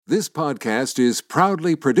This podcast is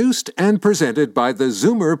proudly produced and presented by the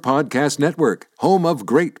Zoomer Podcast Network, home of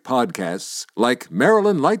great podcasts like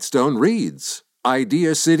Marilyn Lightstone Reads,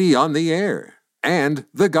 Idea City on the Air, and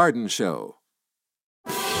The Garden Show.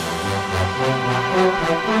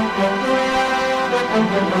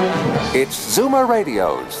 It's Zoomer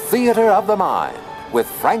Radio's Theater of the Mind with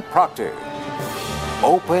Frank Proctor.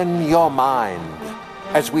 Open your mind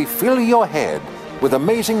as we fill your head with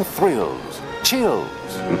amazing thrills, chills,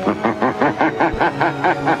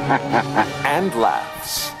 and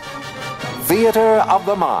laughs. Theater of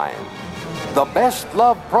the Mind. The best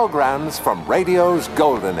love programs from radio's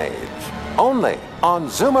golden age. Only on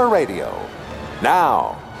Zoomer Radio.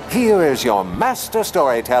 Now, here is your master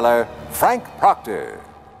storyteller, Frank Proctor.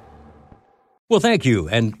 Well, thank you,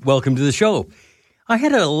 and welcome to the show. I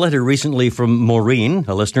had a letter recently from Maureen,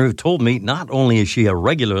 a listener who told me not only is she a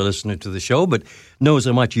regular listener to the show, but knows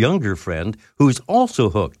a much younger friend who's also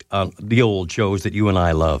hooked on the old shows that you and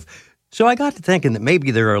I love. So I got to thinking that maybe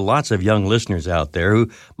there are lots of young listeners out there who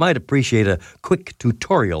might appreciate a quick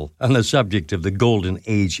tutorial on the subject of the golden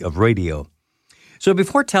age of radio. So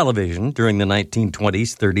before television, during the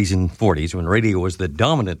 1920s, 30s, and 40s, when radio was the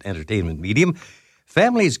dominant entertainment medium,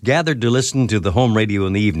 families gathered to listen to the home radio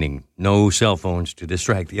in the evening. No cell phones to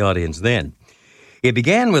distract the audience then. It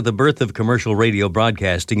began with the birth of commercial radio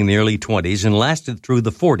broadcasting in the early 20s and lasted through the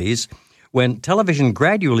 40s, when television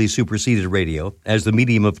gradually superseded radio as the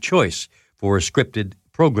medium of choice for scripted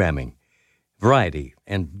programming, variety,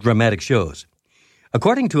 and dramatic shows.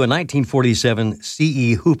 According to a 1947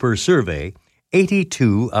 C.E. Hooper survey,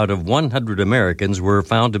 82 out of 100 Americans were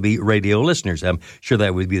found to be radio listeners. I'm sure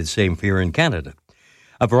that would be the same here in Canada.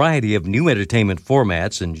 A variety of new entertainment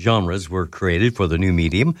formats and genres were created for the new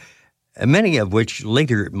medium, many of which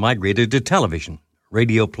later migrated to television.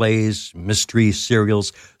 Radio plays, mystery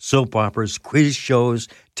serials, soap operas, quiz shows,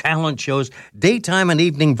 talent shows, daytime and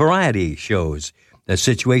evening variety shows,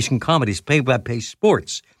 situation comedies, play-by-play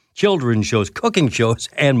sports, children's shows, cooking shows,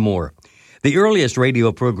 and more. The earliest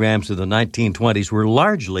radio programs of the 1920s were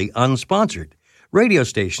largely unsponsored. Radio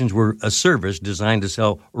stations were a service designed to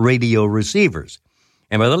sell radio receivers.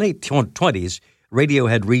 And by the late 20s, radio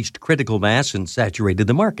had reached critical mass and saturated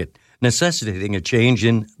the market, necessitating a change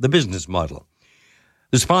in the business model.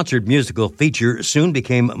 The sponsored musical feature soon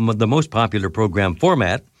became the most popular program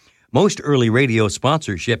format. Most early radio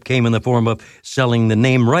sponsorship came in the form of selling the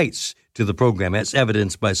name rights to the program, as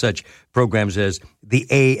evidenced by such programs as the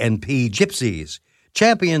A&P Gypsies,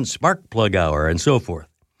 Champion Spark Plug Hour, and so forth.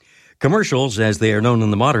 Commercials, as they are known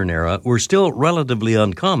in the modern era, were still relatively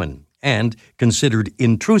uncommon and considered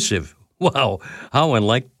intrusive. Wow, how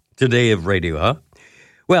unlike today of radio, huh?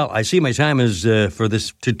 Well, I see my time is for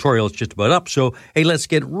this tutorial is just about up, so hey, let's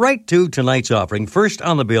get right to tonight's offering. First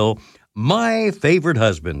on the bill, My Favorite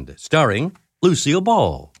Husband, starring Lucille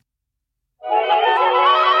Ball.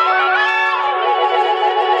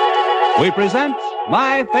 We present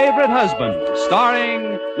My Favorite Husband,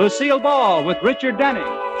 starring Lucille Ball with Richard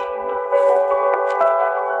Denning.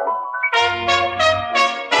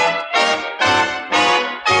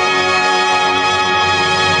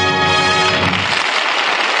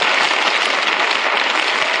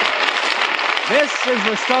 This is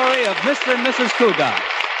the story of Mr. and Mrs. Cougat,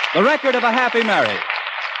 the record of a happy marriage.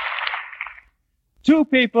 Two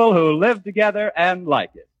people who live together and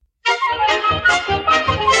like it.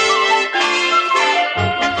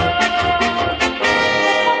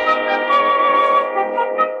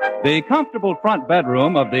 The comfortable front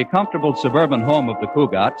bedroom of the comfortable suburban home of the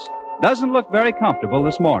Cougats doesn't look very comfortable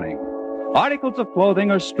this morning. Articles of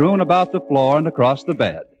clothing are strewn about the floor and across the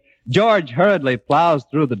bed. George hurriedly plows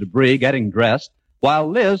through the debris getting dressed, while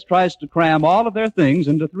Liz tries to cram all of their things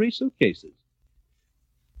into 3 suitcases.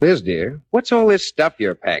 Liz, dear, what's all this stuff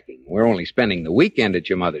you're packing? We're only spending the weekend at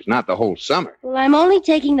your mother's, not the whole summer. Well, I'm only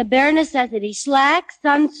taking the bare necessities. Slacks,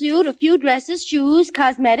 sunsuit, a few dresses, shoes,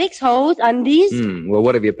 cosmetics, hose, undies. Well,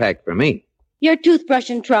 what have you packed for me? Your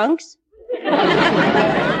toothbrush and trunks.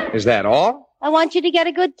 Is that all? I want you to get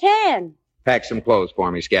a good tan. Pack some clothes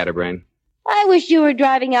for me, Scatterbrain. I wish you were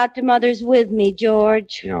driving out to Mother's with me,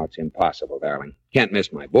 George. No, it's impossible, darling. Can't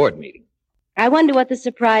miss my board meeting. I wonder what the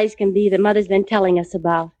surprise can be that Mother's been telling us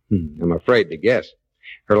about. I'm afraid to guess.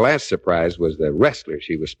 Her last surprise was the wrestler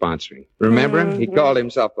she was sponsoring. Remember him? He called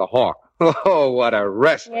himself the Hawk. Oh, what a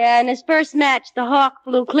wrestler. Yeah, in his first match, the Hawk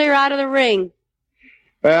flew clear out of the ring.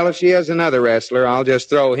 Well, if she has another wrestler, I'll just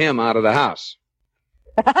throw him out of the house.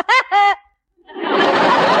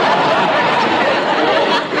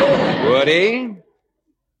 Woody?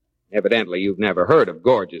 Evidently, you've never heard of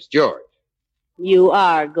Gorgeous George. You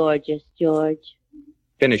are gorgeous, George.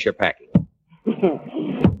 Finish your packing.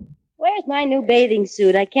 Where's my new bathing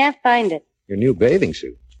suit? I can't find it. Your new bathing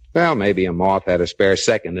suit? Well, maybe a moth had a spare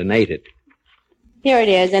second and ate it. Here it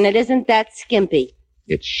is, and it isn't that skimpy.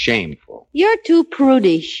 It's shameful. You're too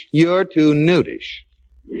prudish. You're too nudish.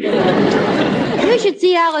 You should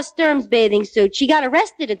see Alice Sturm's bathing suit. She got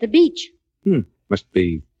arrested at the beach. Must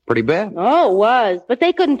be pretty bad. Oh, it was. But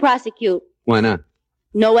they couldn't prosecute. Why not?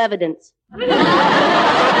 No evidence.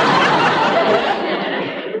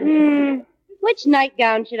 Which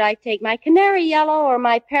nightgown should I take? My canary yellow or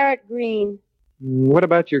my parrot green? What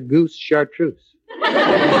about your goose chartreuse?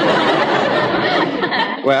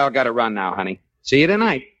 Well, gotta run now, honey. See you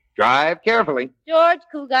tonight. Drive carefully. George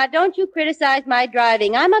Cugat, don't you criticize my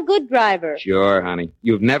driving. I'm a good driver. Sure, honey.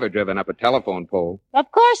 You've never driven up a telephone pole. Of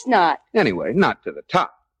course not. Anyway, not to the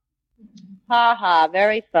top. Ha ha,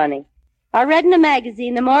 very funny. I read in a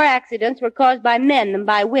magazine the more accidents were caused by men than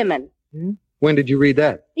by women. When did you read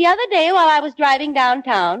that? The other day while I was driving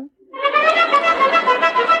downtown.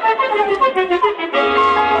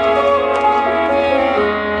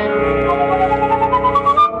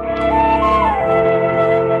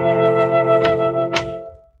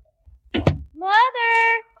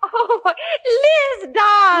 Oh, Liz,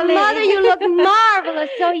 darling. Mother, you look marvelous,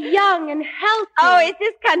 so young and healthy. Oh, it's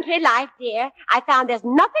this country life, dear. I found there's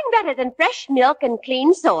nothing better than fresh milk and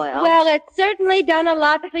clean soil. Well, it's certainly done a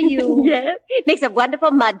lot for you. Yes. Makes a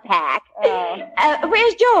wonderful mud pack.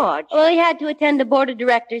 Where's George? Well, he had to attend a board of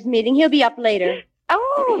directors meeting. He'll be up later.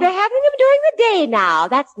 Oh, they're having them during the day now.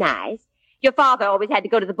 That's nice. Your father always had to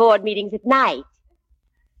go to the board meetings at night.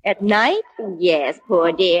 At night? Yes,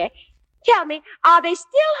 poor dear. Tell me, are they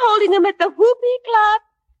still holding them at the Whoopee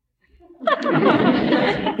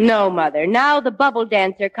Club? No, Mother. Now the bubble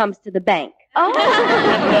dancer comes to the bank. Oh.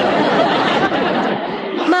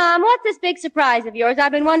 Mom, what's this big surprise of yours?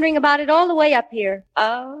 I've been wondering about it all the way up here.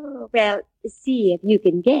 Oh, well, see if you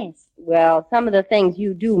can guess. Well, some of the things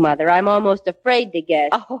you do, Mother, I'm almost afraid to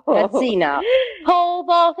guess. Oh. Let's see now. Pole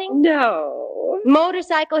vaulting? No.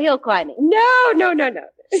 Motorcycle hill climbing? No.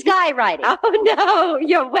 Skywriting? Oh, no,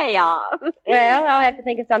 you're way off. Well, I'll have to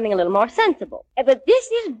think of something a little more sensible. But this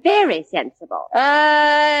is very sensible.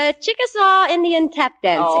 Chickasaw Indian tap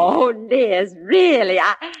dancing. Oh, Liz, really?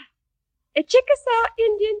 Chickasaw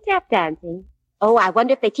Indian tap dancing. Oh, I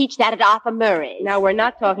wonder if they teach that at Arthur Murray's. Now, we're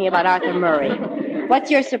not talking about Arthur Murray. What's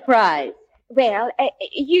your surprise? Well,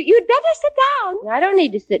 you'd better sit down. I don't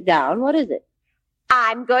need to sit down. What is it?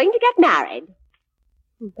 I'm going to get married.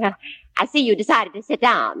 Well, I see you decided to sit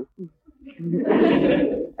down.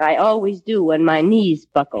 I always do when my knees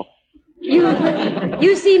buckle.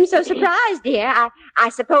 You seem so surprised, dear. I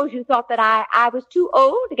suppose you thought that I was too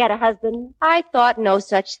old to get a husband. I thought no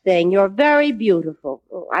such thing. You're very beautiful.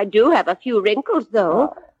 Oh, I do have a few wrinkles,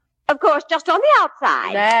 though. Of course, just on the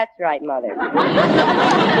outside. That's right, Mother.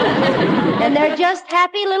 And they're just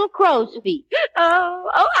happy little crow's feet.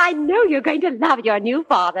 Oh, I know you're going to love your new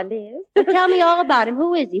father, Liz. Tell me all about him.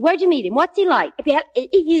 Who is he? Where'd you meet him? What's he like? Well,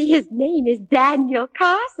 his name is Daniel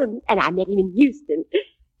Carson, and I met him in Houston.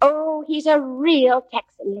 Oh, he's a real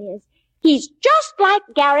Texan, Liz. He's just like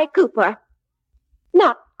Gary Cooper.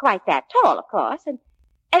 Not quite that tall, of course, and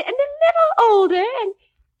a little older,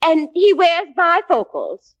 and he wears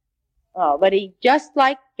bifocals. Oh, but he's just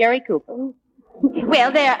like Gary Cooper.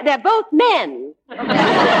 Well, they're both men.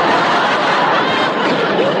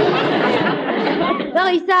 Well,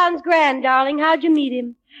 he sounds grand, darling. How'd you meet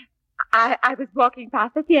him? I was walking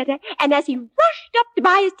past the theater, and as he rushed up to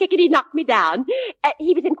buy his ticket, he knocked me down.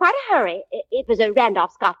 He was in quite a hurry. It was a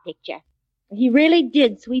Randolph Scott picture. He really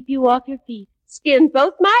did sweep you off your feet. Skinned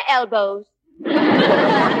both my elbows.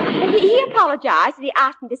 He apologized, and he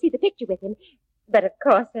asked me to see the picture with him. But, of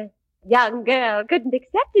course, a young girl couldn't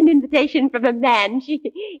accept an invitation from a man she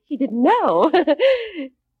didn't know.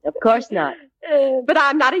 Of course not. But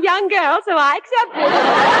I'm not a young girl, so I accepted.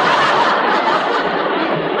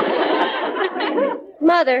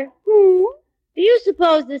 Mother, do you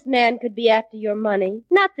suppose this man could be after your money?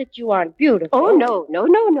 Not that you aren't beautiful. Oh, no,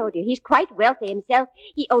 dear. He's quite wealthy himself.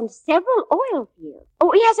 He owns several oil fields. Oh,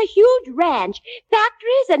 he has a huge ranch,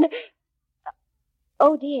 factories, and...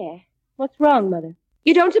 Oh, dear. What's wrong, Mother?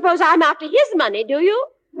 You don't suppose I'm after his money, do you?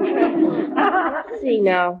 See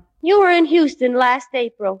now. You were in Houston last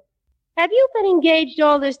April. Have you been engaged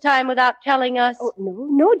all this time without telling us? Oh,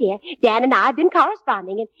 no, dear. Dan and I have been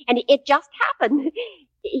corresponding, and it just happened.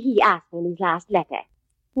 He asked me in his last letter.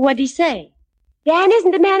 What'd he say? Dan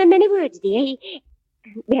isn't a man of many words, dear.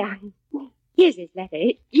 Well, here's his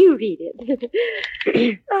letter. You read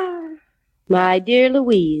it. My dear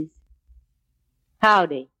Louise.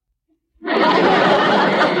 Howdy.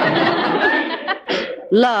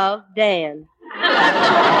 Love, Dan.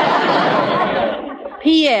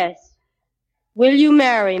 P.S. Will you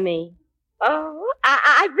marry me? Oh,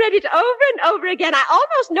 I've read it over and over again. I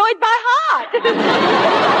almost know it by heart.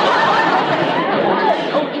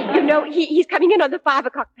 Oh, you know, he's coming in on the 5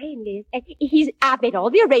 o'clock train, Liz. And I've made all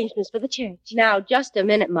the arrangements for the church. Now, just a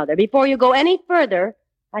minute, Mother. Before you go any further,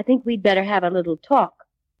 I think we'd better have a little talk.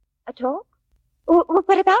 A talk?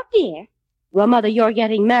 What about, dear? Well, Mother, you're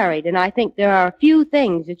getting married, and I think there are a few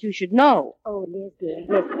things that you should know. Oh, Liz, dear,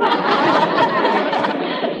 listen.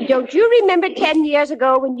 Don't you remember 10 years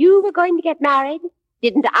ago when you were going to get married?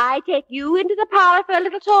 Didn't I take you into the parlor for a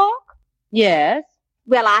little talk? Yes.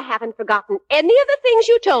 Well, I haven't forgotten any of the things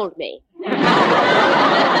you told me.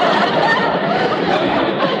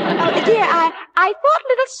 Oh, dear, I thought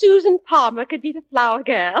little Susan Palmer could be the flower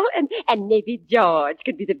girl, and maybe George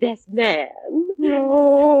could be the best man.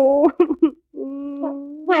 No.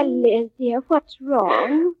 Why, Liz, dear, what's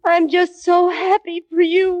wrong? I'm just so happy for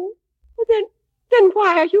you. Then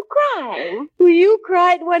why are you crying? Well, you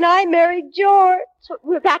cried when I married George.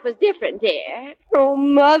 Well, that was different, dear. Oh,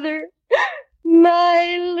 Mother.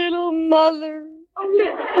 My little mother. Oh,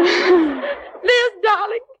 Liz. Liz,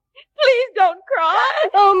 darling, please don't cry.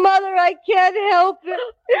 Oh, Mother, I can't help it.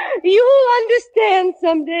 You'll understand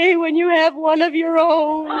someday when you have one of your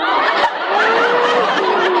own.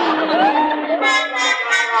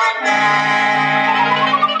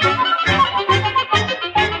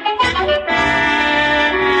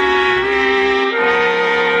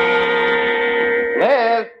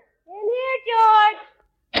 Liz! In here, George.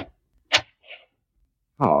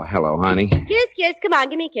 Oh, hello, honey. Kiss, kiss. Come on,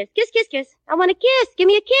 give me a kiss. Kiss, kiss, kiss. I want a kiss. Give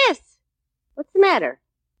me a kiss. What's the matter?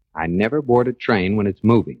 I never board a train when it's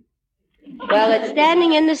moving. Well, it's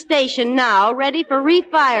standing in the station now, ready for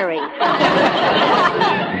refiring.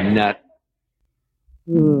 Nut.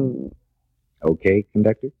 Okay,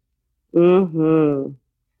 conductor? Mm-hmm.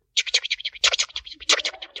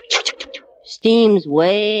 Steam's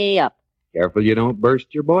way up. Careful you don't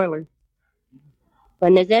burst your boiler.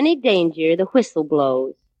 When there's any danger, the whistle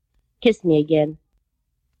blows. Kiss me again.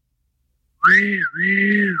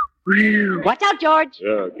 Watch out, George.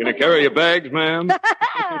 Can I carry your bags, ma'am?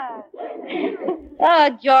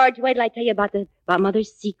 Oh, George, wait till I tell you about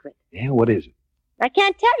Mother's secret. Yeah, what is it? I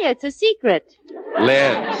can't tell you. It's a secret.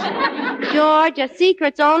 Liz. George, a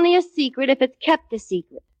secret's only a secret if it's kept a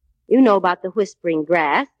secret. You know about the whispering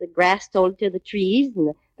grass. The grass told it to the trees,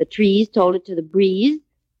 and the trees told it to the breeze.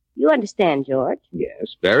 You understand, George?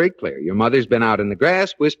 Yes, very clear. Your mother's been out in the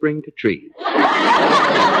grass whispering to trees.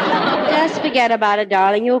 Just forget about it,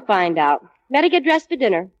 darling. You'll find out. Better get dressed for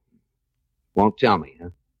dinner. Won't tell me, huh?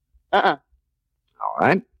 Uh-uh. All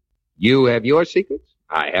right. You have your secrets.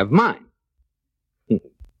 I have mine.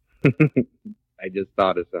 I just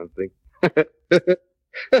thought of something.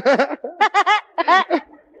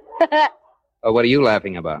 Oh, what are you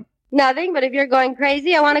laughing about? Nothing, but if you're going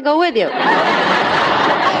crazy, I want to go with you.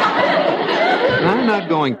 I'm not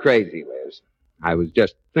going crazy, Liz. I was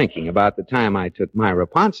just thinking about the time I took Myra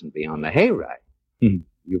Ponsonby on the hayride.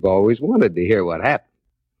 You've always wanted to hear what happened.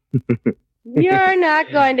 You're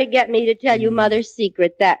not going to get me to tell you Mother's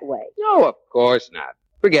secret that way. No, of course not.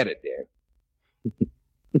 Forget it, dear.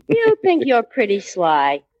 You think you're pretty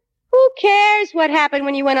sly. Who cares what happened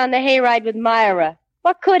when you went on the hayride with Myra?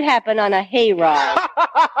 What could happen on a hayride?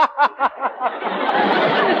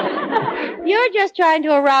 You're just trying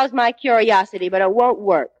to arouse my curiosity, but it won't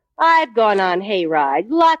work. I've gone on hayrides,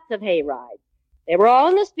 lots of hayrides. They were all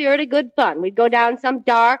in the spirit of good fun. We'd go down some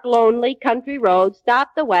dark, lonely country road,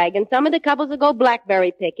 stop the wagon. Some of the couples would go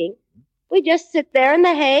blackberry picking. We'd just sit there in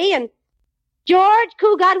the hay and... George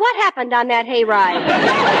Cougat, what happened on that hayride?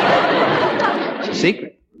 It's a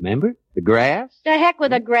secret, remember? The grass? The heck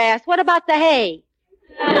with the grass. What about the hay?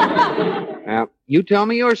 Now, you tell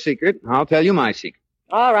me your secret, I'll tell you my secret.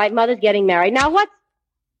 All right, Mother's getting married. Now,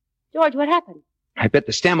 George, what happened? I bit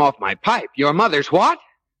the stem off my pipe. Your mother's what?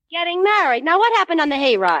 Getting married. Now, what happened on the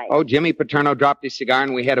hayride? Oh, Jimmy Paterno dropped his cigar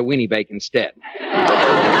and we had a weenie bake instead.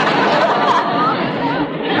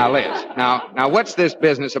 Now, Liz, now what's this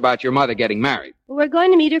business about your mother getting married? Well, we're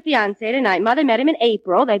going to meet her fiancé tonight. Mother met him in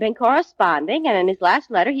April. They've been corresponding, and in his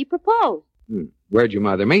last letter, he proposed. Where'd your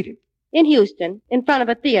mother meet him? In Houston, in front of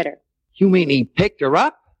a theater. You mean he picked her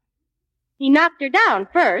up? He knocked her down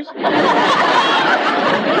first. Now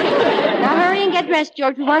hurry and get dressed,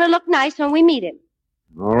 George. We want to look nice when we meet him.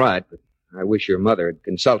 All right, but I wish your mother had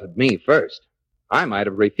consulted me first. I might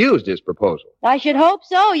have refused his proposal. I should hope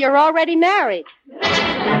so. You're already married.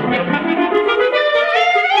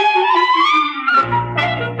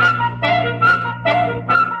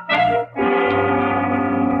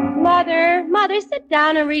 Mother, sit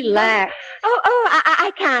down and relax.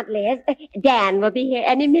 I can't, Liz. Dan will be here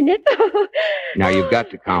any minute. Now, you've got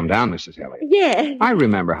to calm down, Mrs. Elliott. Yes. I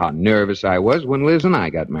remember how nervous I was when Liz and I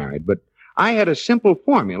got married, but I had a simple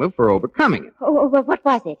formula for overcoming it. What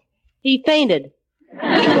was it? He fainted.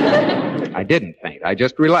 I didn't faint. I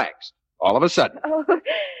just relaxed. All of a sudden.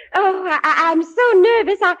 I'm so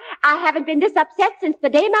nervous. I haven't been this upset since the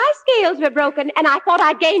day my scales were broken, and I thought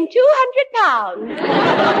I'd gained 200 pounds.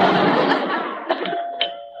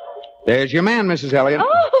 There's your man, Mrs. Elliott.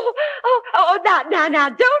 Now,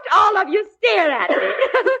 don't all of you stare at me.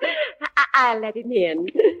 I'll let him in.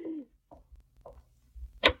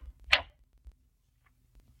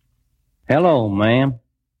 Hello, ma'am.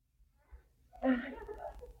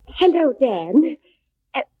 Hello, Dan.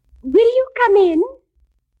 Will you come in?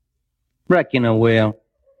 Reckon I will.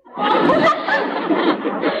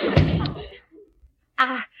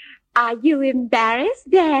 Are you embarrassed,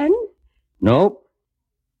 Dan? Nope.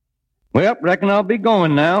 Well, reckon I'll be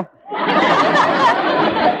going now. Dan,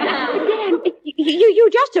 you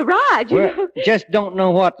just arrived. Well, just don't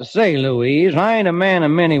know what to say, Louise. I ain't a man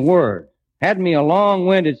of many words. Had me a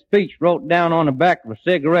long-winded speech wrote down on the back of a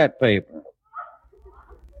cigarette paper.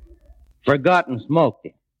 Forgot and smoked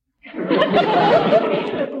it.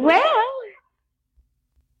 Well.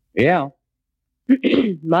 Yeah.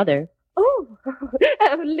 Mother. Oh,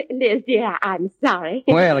 Liz, dear, I'm sorry.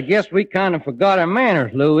 Well, I guess we kind of forgot our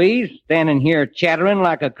manners, Louise, standing here chattering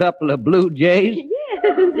like a couple of blue jays.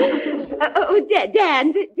 Yes.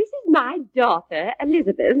 Dan, this is my daughter,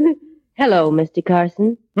 Elizabeth. Hello, Mr.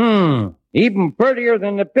 Carson. Even prettier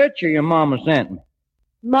than the picture your mama sent me.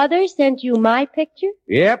 Mother sent you my picture?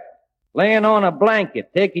 Yep. Laying on a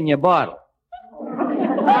blanket, taking your bottle.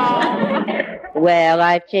 Well,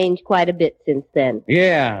 I've changed quite a bit since then.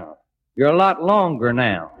 Yeah. You're a lot longer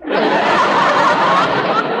now.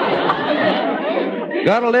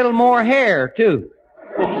 Got a little more hair, too.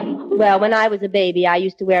 Well, when I was a baby, I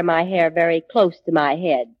used to wear my hair very close to my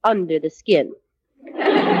head, under the skin.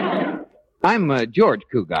 I'm George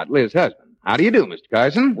Cugat, Liz's husband. How do you do, Mr.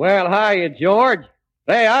 Carson? Well, hiya, George.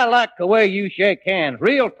 Say, I like the way you shake hands,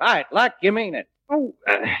 real tight, like you mean it. Oh,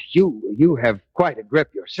 you have quite a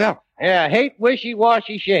grip yourself. Yeah, hate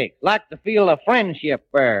wishy-washy shake, like to feel a friendship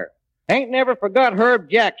there. Ain't never forgot Herb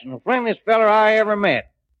Jackson, the friendliest feller I ever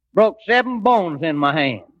met. Broke 7 bones in my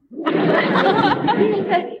hand. We'll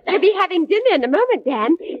be having dinner in a moment,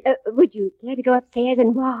 Dan. Would you care to go upstairs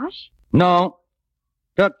and wash? No.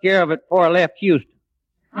 Took care of it before I left Houston.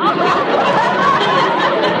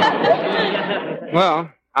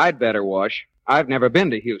 Well, I'd better wash. I've never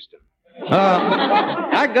been to Houston.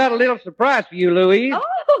 I got a little surprise for you, Louise.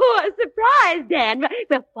 Oh, a surprise, Dan.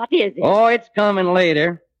 Well, what is it? Oh, it's coming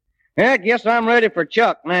later. Yeah, I guess I'm ready for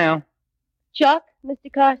Chuck now. Chuck,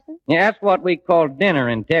 Mr. Carson? Yeah, that's what we call dinner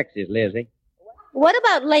in Texas, Lizzie. What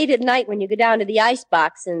about late at night when you go down to the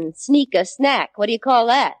icebox and sneak a snack? What do you call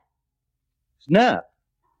that? Snuff.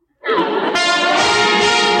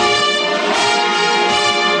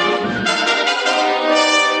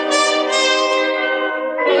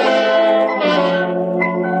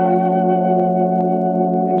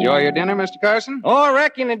 Enjoy your dinner, Mr. Carson? Oh, I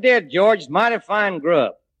reckon it did, George. It's mighty fine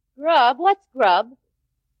grub. Grub? What's grub?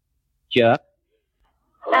 Chuck.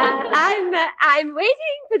 I'm waiting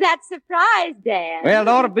for that surprise, Dan. Well, it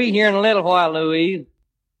ought to be here in a little while, Louise.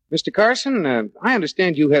 Mr. Carson, I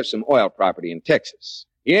understand you have some oil property in Texas.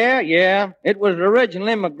 Yeah. It was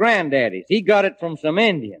originally my granddaddy's. He got it from some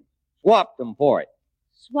Indians. Swapped them for it.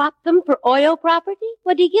 Swap them for oil property?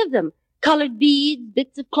 What do you give them? Colored beads,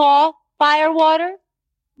 bits of cloth, fire water?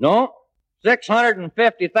 No,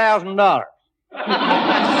 $650,000.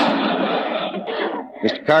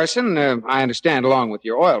 Mr. Carson, I understand along with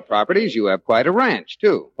your oil properties, you have quite a ranch,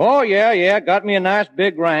 too. Oh, yeah. Got me a nice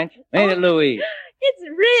big ranch. Ain't it, Louise? It's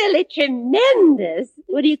really tremendous.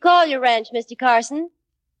 What do you call your ranch, Mr. Carson?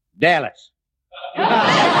 Dallas.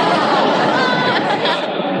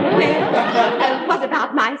 What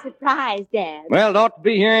about my surprise, Dan? Well, it ought to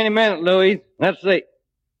be here any minute, Louise. Let's see.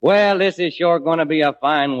 Well, this is sure going to be a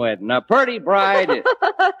fine wedding. A pretty bride.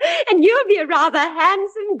 And you'll be a rather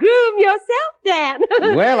handsome groom yourself, Dan.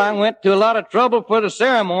 Well, I went to a lot of trouble for the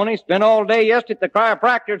ceremony. Spent all day yesterday at the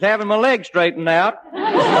chiropractor's having my legs straightened out.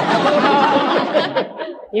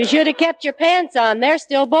 You should have kept your pants on. They're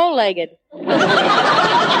still bow-legged.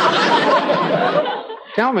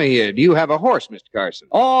 Tell me, do you have a horse, Mr. Carson?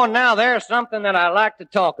 Oh, now there's something that I like to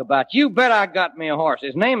talk about. You bet I got me a horse.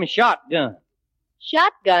 His name is Shotgun.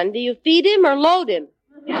 Shotgun? Do you feed him or load him?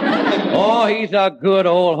 Oh, he's a good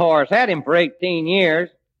old horse. Had him for 18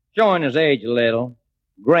 years. Showing his age a little.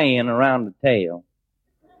 Graying around the tail.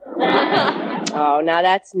 Oh, now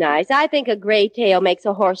that's nice. I think a gray tail makes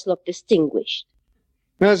a horse look distinguished.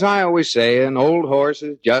 As I always say, an old horse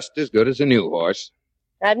is just as good as a new horse.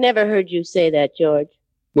 I've never heard you say that, George.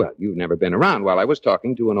 Well, you've never been around while I was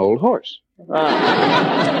talking to an old horse.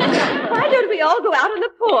 Why don't we all go out on the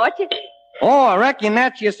porch? Oh, I reckon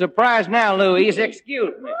that's your surprise now, Louise.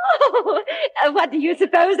 Excuse me. Oh, what do you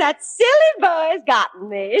suppose that silly boy's gotten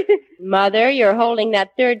me? Mother, you're holding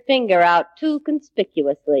that third finger out too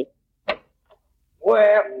conspicuously.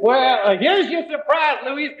 Well, here's your surprise,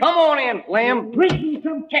 Louise. Come on in, Slim. Greetings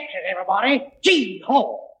from Texas, everybody. Gee,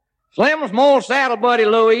 ho. Slim's my old saddle buddy,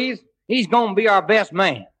 Louise. He's gonna be our best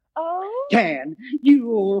man. Oh? Dan,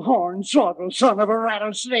 you old hornswoggle son of a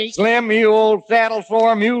rattlesnake. Slim, you old saddle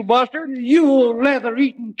sore mule buster. You old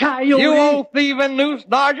leather-eating coyote. You old thieving noose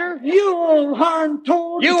dodger. You old horn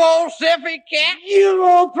toad. You old siffy cat. You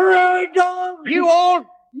old prairie dog. You old...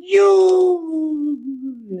 You...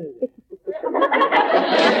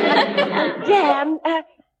 Dan,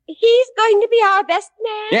 he's going to be our best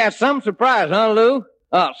man? Yeah, some surprise, huh, Lou?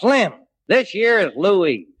 Slim, this year is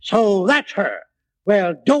Louise. So that's her.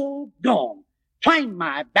 Well, doggone. Twang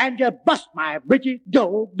my banjo, bust my britches,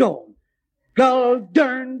 doggone. Gull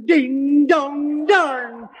dern, ding dong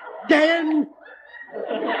darn. Dan.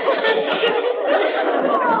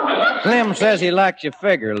 Slim says he likes your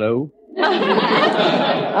figure, Lou.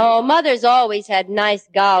 Oh, Mother's always had nice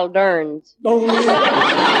galderns. Oh,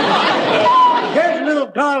 here's a little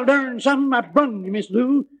gall dern something I brung you, Miss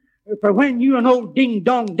Lou. For when you and old Ding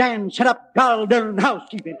Dong Dan set up gall dern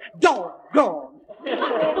housekeeping. Doggone.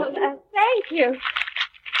 Thank you.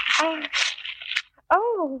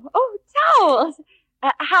 Towels.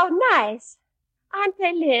 How nice. Aren't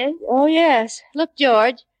they, Liz? Oh, yes. Look,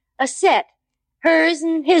 George. A set. Hers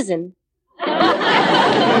and his'n.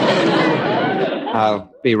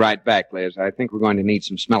 I'll be right back, Liz. I think we're going to need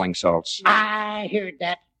some smelling salts. I heard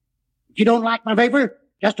that. If you don't like my vapor,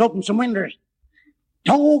 just open some windows.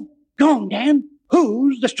 Doggone, Dan.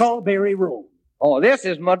 Who's the strawberry roll? Oh, this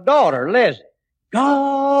is my daughter, Lizzie.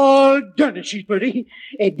 God darn it, she's pretty.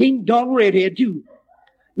 A ding-dong redhead, too.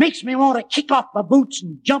 Makes me want to kick off my boots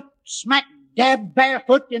and jump smack dab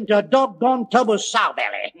barefoot into a doggone tub of sow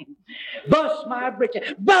belly. Bust my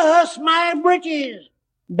britches. Bust my britches.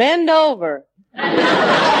 Bend over.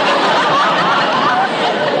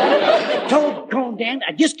 Doggone, Dan,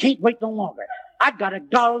 I just can't wait no longer. I've got a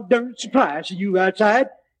darn surprise for you outside.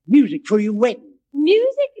 Music for your wedding.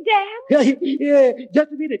 Music, Dan? Yeah,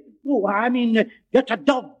 just a minute. Oh, I mean, just a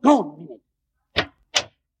doggone minute.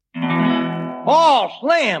 Oh,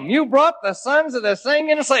 Slim, you brought the sons of the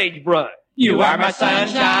singing sagebrush. You are my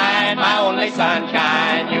sunshine, my only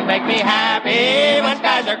sunshine. You make me happy when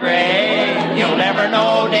skies are gray. You'll never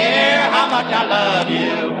know, dear, how much I love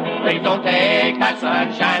you. Please don't take that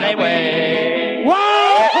sunshine away.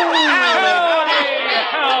 Whoa!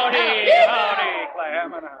 Howdy,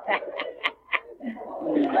 Clem.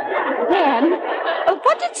 Dan,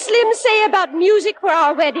 what did Slim say about music for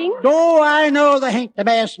our wedding? Oh, I know they ain't the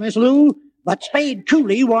best, Miss Lou, but Spade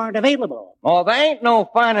Cooley weren't available. Oh, there ain't no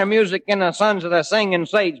finer music in the sons of the singing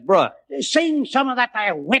sagebrush. Sing some of that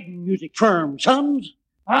there wedding music for 'em, sons.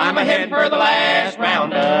 I'm a-heading for the last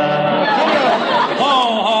roundup.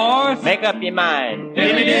 Oh, horse. Make up your mind.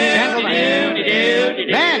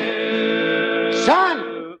 Man!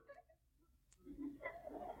 Son!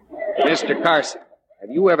 Mr. Carson, have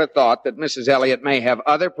you ever thought that Mrs. Elliott may have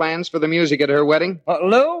other plans for the music at her wedding?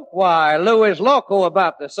 Lou? Why, Lou is loco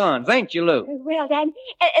about the sons, ain't you, Lou? Well, Dan,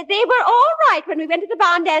 they were all right when we went to the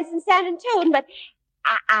barn dance in San Antone, but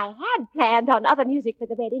I had planned on other music for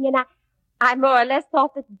the wedding, and I more or less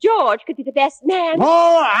thought that George could be the best man.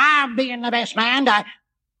 Oh, I'm being the best man.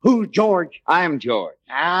 Who's George? I'm George.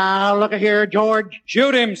 Now, look here, George.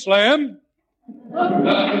 Shoot him, Slim.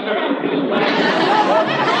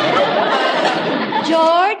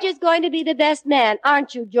 George is going to be the best man,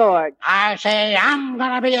 aren't you, George? I say I'm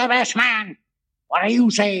gonna be the best man. What do you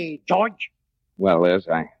say, George? Well, Liz,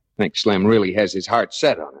 I think Slim really has his heart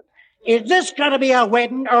set on it. Is this gonna be a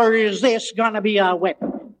wedding, or is this gonna be a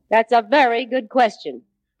wedding? That's a very good question.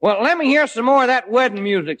 Well, let me hear some more of that wedding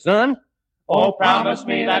music, son. Oh, promise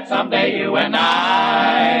me that someday you and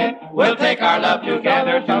I will take our love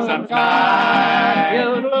together to some sky.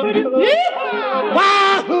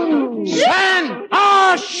 Wahoo! Son!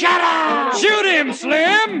 Oh, shut up! Shoot him,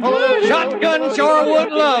 Slim! Shotgun sure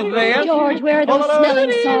would love this. George, where are those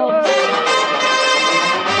smelling salts?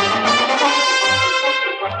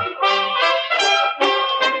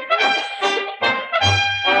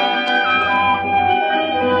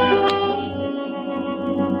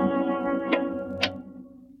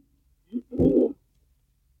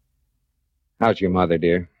 How's your mother,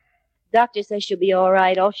 dear? Doctor says she'll be all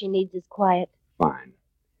right. All she needs is quiet. Fine.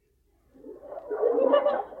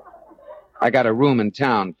 I got a room in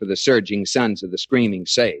town for the surging sons of the screaming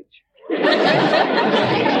sage. Did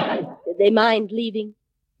they mind leaving?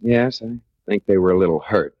 Yes, I think they were a little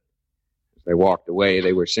hurt. As they walked away,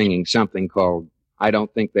 they were singing something called I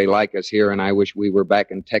Don't Think They Like Us Here and I Wish We Were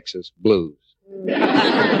Back in Texas Blues.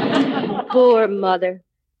 Poor mother.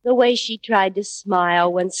 The way she tried to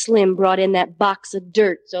smile when Slim brought in that box of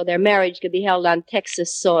dirt so their marriage could be held on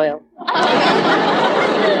Texas soil.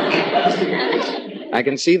 I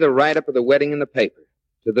can see the write-up of the wedding in the paper.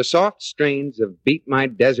 To the soft strains of Beat My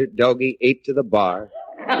Desert Doggie 8 to the Bar,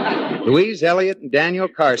 Louise Elliott and Daniel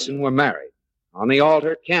Carson were married. On the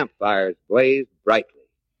altar, campfires blazed brightly.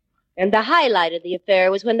 And the highlight of the affair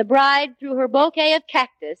was when the bride threw her bouquet of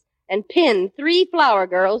cactus and pinned 3 flower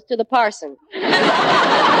girls to the parson.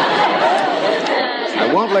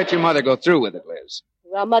 I won't let your mother go through with it, Liz.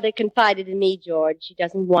 Well, Mother confided in me, George. She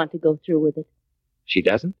doesn't want to go through with it. She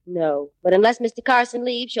doesn't? No. But unless Mr. Carson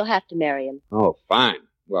leaves, she'll have to marry him. Oh, fine.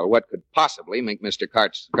 Well, what could possibly make Mr.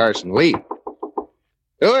 Carson leave?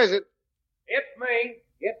 Who is it? It's me.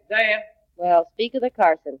 It's Dan. Well, speak of the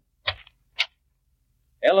Carson.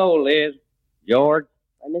 Hello, Liz. George.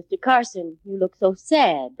 Why, Mr. Carson, you look so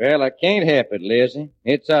sad. Well, I can't help it, Lizzie.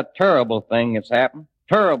 It's a terrible thing that's happened.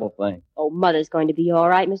 Terrible thing. Oh, Mother's going to be all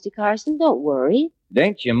right, Mr. Carson. Don't worry. It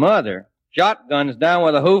ain't your mother. Shotgun's down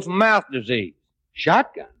with a hoof and mouth disease.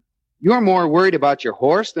 Shotgun? You're more worried about your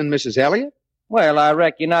horse than Mrs. Elliott? Well, I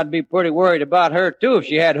reckon I'd be pretty worried about her, too, if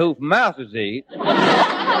she had hoof and mouth disease.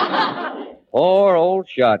 Poor old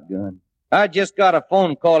Shotgun. I just got a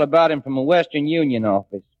phone call about him from a Western Union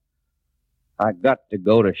office. I got to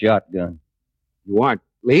go to Shotgun. You aren't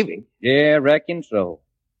leaving? Yeah, reckon so.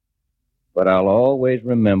 But I'll always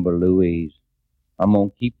remember Louise. I'm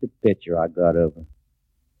gonna keep the picture I got of her.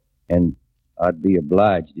 And I'd be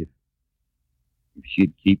obliged if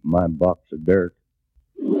she'd keep my box of dirt.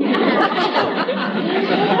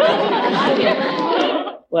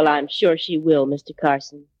 Well, I'm sure she will, Mr.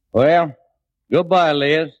 Carson. Well, goodbye,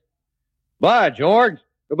 Liz. Bye, George.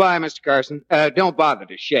 Goodbye, Mr. Carson. Don't bother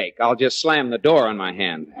to shake. I'll just slam the door on my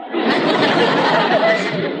hand.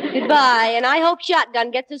 Goodbye, and I hope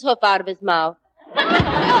Shotgun gets his hoof out of his mouth.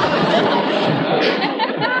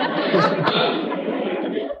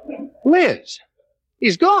 Liz,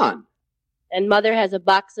 he's gone. And Mother has a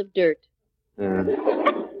box of dirt.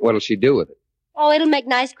 What'll she do with it? Oh, it'll make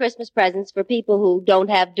nice Christmas presents for people who don't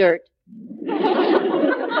have dirt.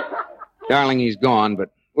 Darling, he's gone,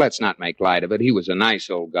 but let's not make light of it. He was a nice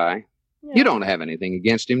old guy. Yeah. You don't have anything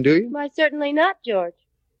against him, do you? Why, certainly not, George.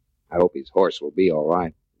 I hope his horse will be all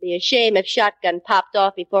right. Be a shame if Shotgun popped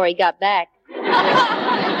off before he got back.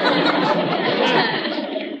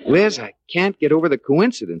 Liz, I can't get over the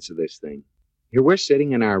coincidence of this thing. Here we're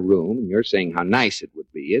sitting in our room, and you're saying how nice it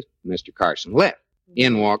would be if Mr. Carson left.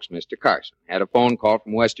 In walks Mr. Carson. Had a phone call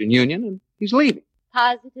from Western Union, and he's leaving.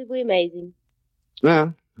 Positively amazing.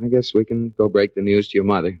 Well, I guess we can go break the news to your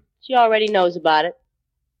mother. She already knows about it.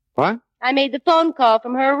 What? I made the phone call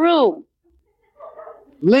from her room.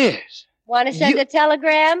 Liz. Want to send a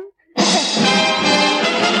telegram?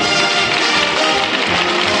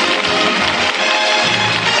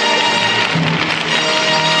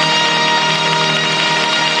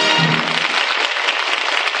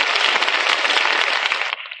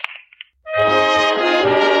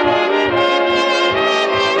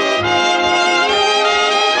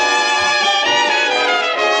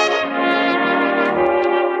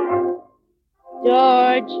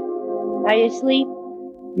 George, are you asleep?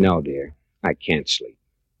 No, dear. I can't sleep.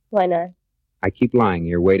 Why not? I keep lying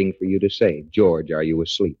here waiting for you to say, George, are you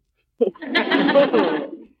asleep? Do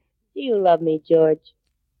you love me, George?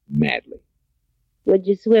 Madly. Would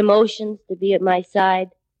you swim oceans to be at my side?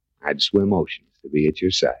 I'd swim oceans to be at your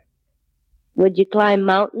side. Would you climb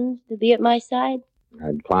mountains to be at my side?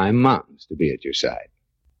 I'd climb mountains to be at your side.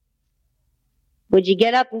 Would you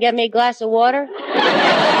get up and get me a glass of water?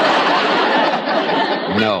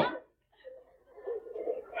 No.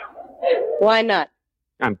 Why not?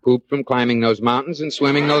 I'm pooped from climbing those mountains and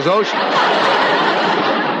swimming those oceans.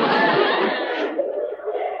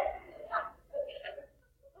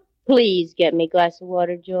 Please get me a glass of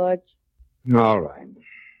water, George. All right.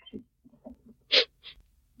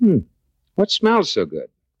 What smells so good?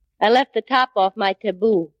 I left the top off my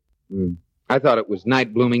taboo. I thought it was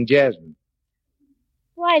night-blooming jasmine.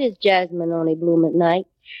 Why does jasmine only bloom at night?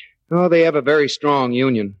 Oh, they have a very strong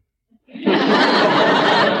union.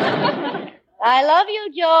 I love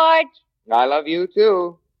you, George. I love you,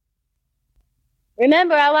 too.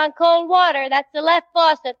 Remember, I want cold water. That's the left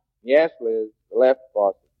faucet. Yes, Liz. The left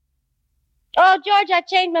faucet. Oh, George, I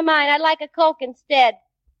changed my mind. I'd like a Coke instead.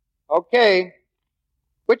 Okay.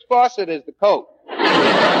 Which faucet is the Coke?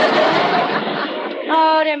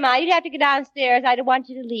 Oh, never mind. You'd have to go downstairs. I don't want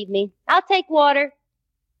you to leave me. I'll take water.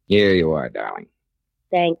 Here you are, darling.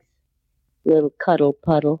 Thanks, little cuddle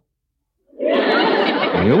puddle.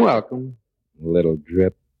 You're welcome, little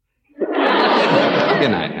drip. Good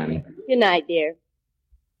night, honey. Good night, dear.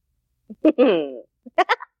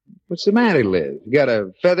 What's the matter, Liz? You got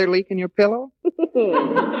a feather leak in your pillow?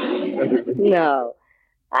 No.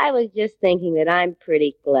 I was just thinking that I'm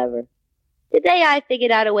pretty clever. Today I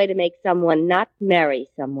figured out a way to make someone not marry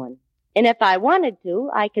someone. And if I wanted to,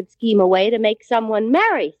 I could scheme a way to make someone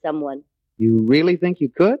marry someone. You really think you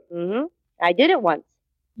could? Mm-hmm. I did it once.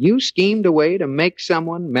 You schemed a way to make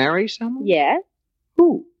someone marry someone? Yes.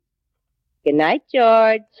 Who? Good night,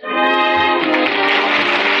 George.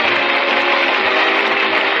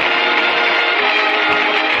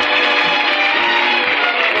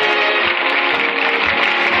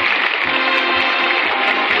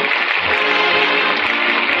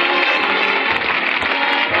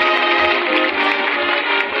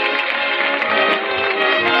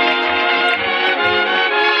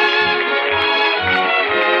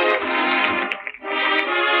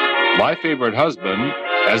 My Favorite Husband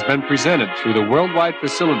has been presented through the worldwide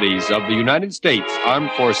facilities of the United States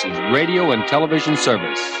Armed Forces Radio and Television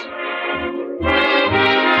Service.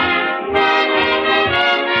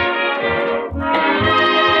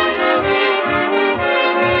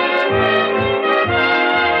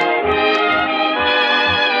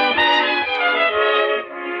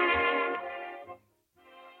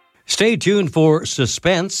 Stay tuned for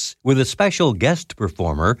Suspense with a special guest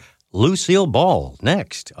performer, Lucille Ball,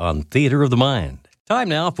 next on Theater of the Mind. Time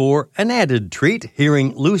now for an added treat,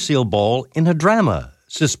 hearing Lucille Ball in a drama,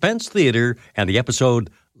 Suspense Theater, and the episode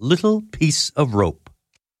Little Piece of Rope.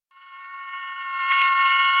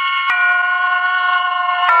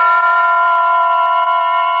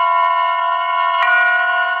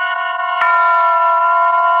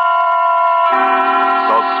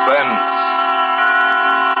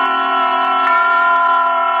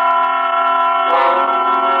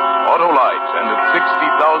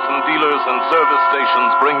 Dealers and service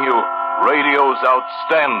stations bring you radio's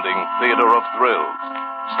outstanding theater of thrills.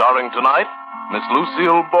 Starring tonight, Miss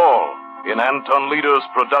Lucille Ball in Anton Leder's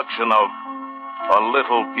production of A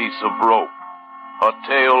Little Piece of Rope. A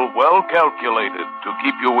tale well calculated to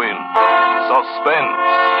keep you in suspense.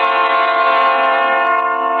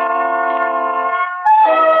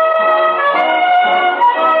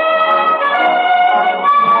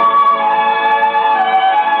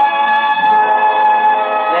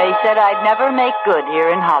 They said I'd never make good here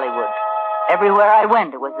in Hollywood. Everywhere I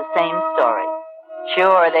went, it was the same story.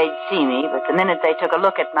 Sure, they'd see me, but the minute they took a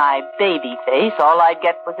look at my baby face, all I'd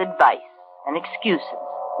get was advice and excuses.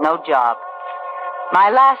 No job. My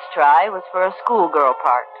last try was for a schoolgirl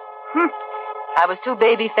part. I was too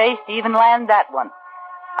baby-faced to even land that one.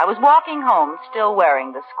 I was walking home, still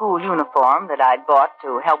wearing the school uniform that I'd bought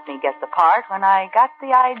to help me get the part, when I got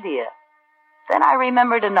the idea. Then I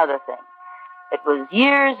remembered another thing. It was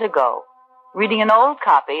years ago, reading an old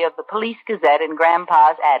copy of the Police Gazette in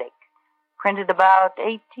Grandpa's attic. Printed about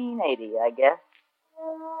 1880, I guess.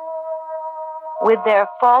 With their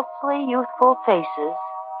falsely youthful faces,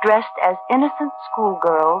 dressed as innocent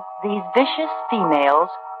schoolgirls, these vicious females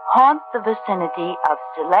haunt the vicinity of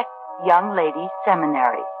select young ladies'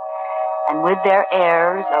 seminaries. And with their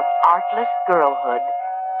airs of artless girlhood,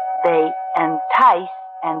 they entice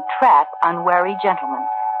and trap unwary gentlemen.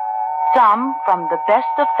 Some from the best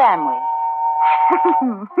of families.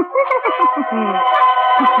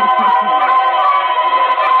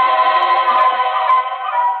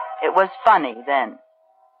 It was funny then.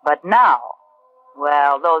 But now,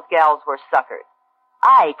 well, those gals were suckers.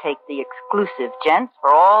 I take the exclusive gents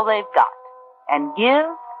for all they've got and give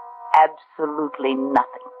absolutely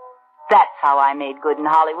nothing. That's how I made good in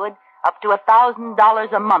Hollywood, up to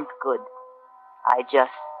 $1,000 a month good. I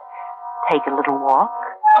just take a little walk.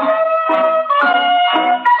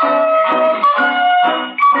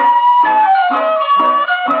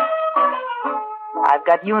 I've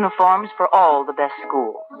got uniforms for all the best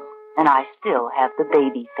schools, and I still have the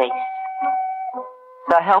baby face.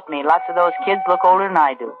 So help me, lots of those kids look older than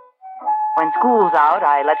I do. When school's out,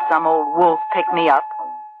 I let some old wolf pick me up.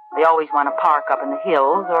 They always want to park up in the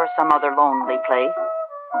hills or some other lonely place.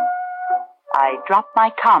 I drop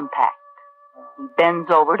my compact. He bends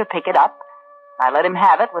over to pick it up. I let him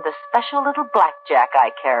have it with a special little blackjack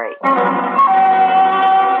I carry.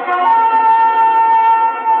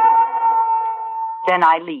 Then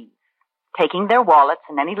I leave. taking their wallets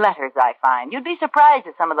and any letters I find. You'd be surprised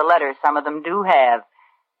at some of the letters some of them do have.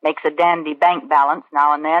 Makes a dandy bank balance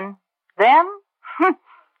now and then. Them?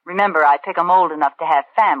 Remember, I pick 'em old enough to have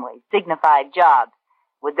families, dignified jobs.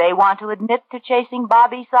 Would they want to admit to chasing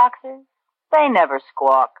Bobby Soxers? They never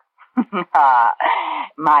squawk.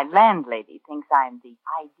 My landlady thinks I'm the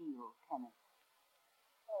ideal tenant.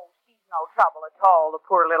 Oh, she's no trouble at all, the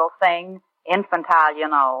poor little thing. Infantile, you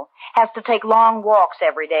know. Has to take long walks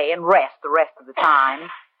every day and rest the rest of the time.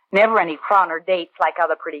 Never any fun or dates like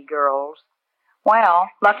other pretty girls. Well,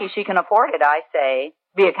 lucky she can afford it, I say.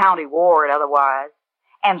 Be a county ward otherwise.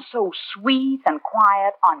 And so sweet and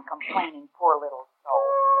quiet, uncomplaining, poor little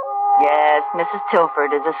soul. Yes, Mrs.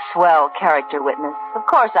 Tilford is a swell character witness. Of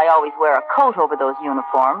course, I always wear a coat over those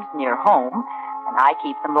uniforms near home, and I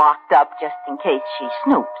keep them locked up just in case she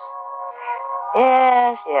snoops.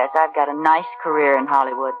 Yes, I've got a nice career in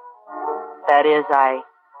Hollywood. That is, I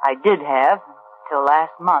did have till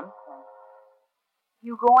last month.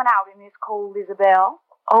 You going out in this cold, Isabel?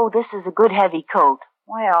 Oh, this is a good heavy coat.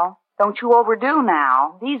 Well, don't you overdo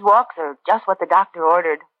now. These walks are just what the doctor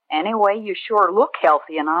ordered. Anyway, you sure look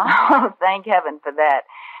healthy enough. Oh, thank heaven for that.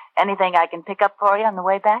 Anything I can pick up for you on the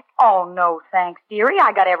way back? Oh, no, thanks, dearie.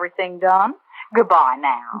 I got everything done. Goodbye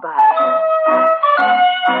now. Bye.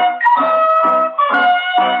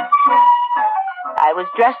 I was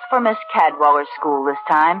dressed for Miss Cadwaller's school this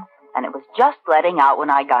time, and it was just letting out when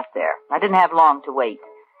I got there. I didn't have long to wait.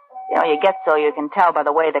 You know, you get so you can tell by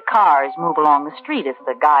the way the cars move along the street if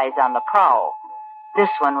the guy's on the prowl. This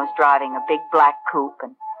one was driving a big black coupe,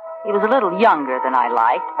 and he was a little younger than I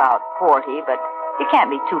liked, about 40, but you can't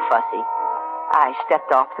be too fussy. I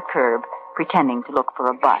stepped off the curb, pretending to look for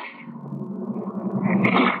a bus.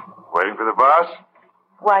 Waiting for the bus?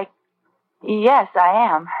 Why, yes,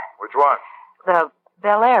 I am. Which one? The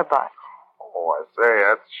Bel Air bus. Oh, I say,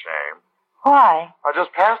 that's a shame. Why? I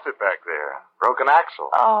just passed it back there. Broken axle.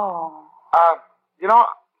 Oh. You know,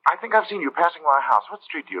 I think I've seen you passing my house. What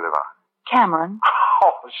street do you live on? Cameron.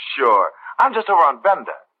 Oh, sure. I'm just over on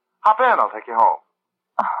Bender. Hop in, I'll take you home.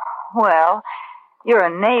 Oh, well, you're a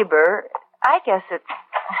neighbor. I guess it's...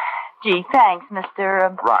 Gee, thanks,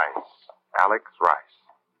 Mr. Rice. Alex Rice.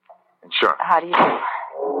 Insurance. How do you do?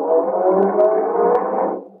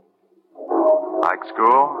 Like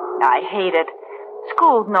school? I hate it.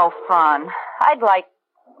 School's no fun. I'd like...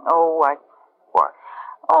 What?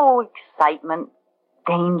 Oh, excitement.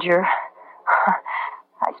 Danger.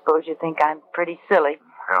 I suppose you think I'm pretty silly.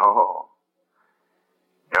 No.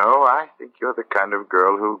 No, I think you're the kind of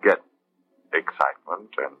girl who'll get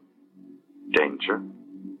excitement and danger.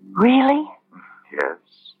 Really? Yes,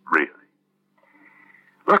 really.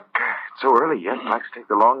 Look, it's so early yet. Like to take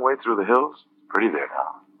the long way through the hills. Pretty there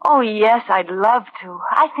now. Oh, yes, I'd love to.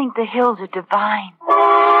 I think the hills are divine.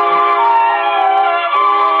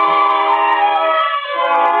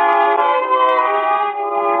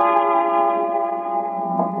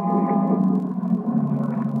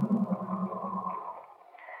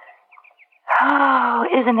 Oh,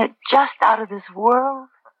 isn't it just out of this world?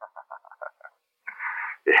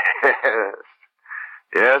 Yes.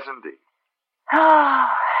 Yes, indeed. Oh.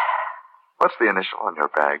 What's the initial on your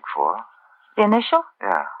bag for? The initial?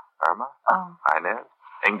 Yeah. Irma? Oh. Inez?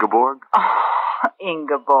 Ingeborg? Oh,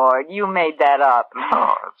 Ingeborg. You made that up.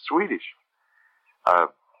 No, it's Swedish.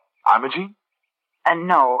 Imogene?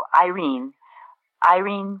 No, Irene.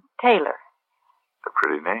 Irene Taylor. A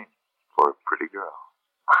pretty name for a pretty girl.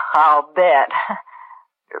 I'll bet.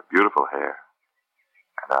 You have beautiful hair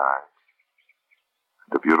and eyes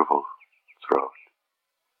and a beautiful throat.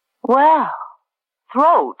 Well,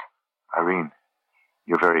 throat. Irene,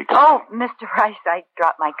 you're very... Oh, Mr. Rice, I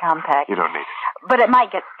dropped my compact. You don't need it. But it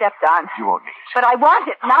might get stepped on. You won't need it. But I want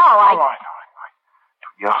it now. I know.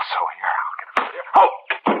 Don't yell so here. I'll get it for you. Oh!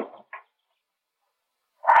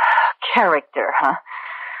 Character, huh?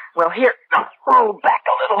 Well, here, roll back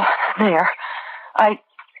a little. There.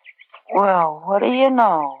 Well, what do you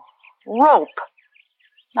know? Rope.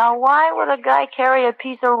 Now, why would a guy carry a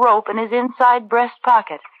piece of rope in his inside breast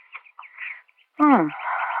pocket?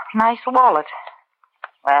 Nice wallet.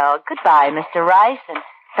 Well, goodbye, Mr. Rice, and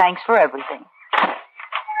thanks for everything.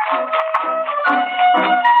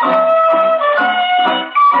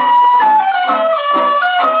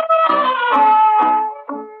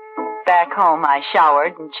 Back home, I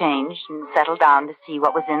showered and changed and settled down to see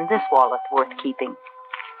what was in this wallet worth keeping.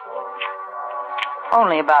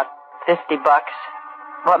 Only about $50.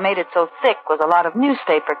 What made it so thick was a lot of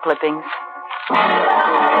newspaper clippings.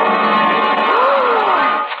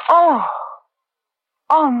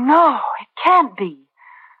 Oh, no, it can't be.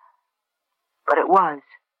 But it was.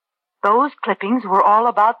 Those clippings were all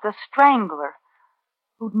about the Strangler,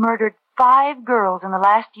 who'd murdered 5 girls in the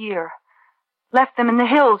last year, left them in the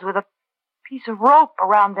hills with a piece of rope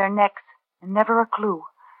around their necks and never a clue.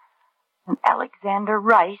 And Alexander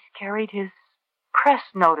Rice carried his press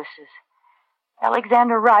notices.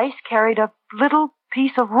 Alexander Rice carried a little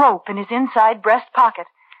piece of rope in his inside breast pocket,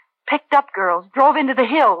 picked up girls, drove into the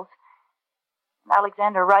hills. And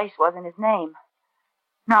Alexander Rice wasn't his name.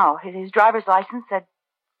 No, his driver's license said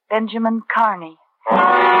Benjamin Carney.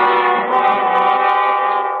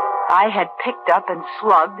 I had picked up and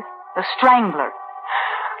slugged the Strangler.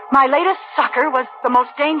 My latest sucker was the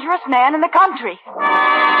most dangerous man in the country. For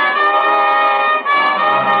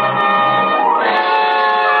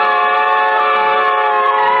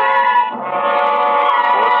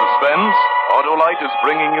suspense, Autolite is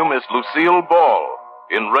bringing you Miss Lucille Ball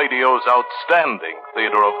in radio's outstanding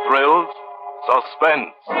theater of thrills,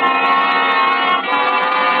 Suspense.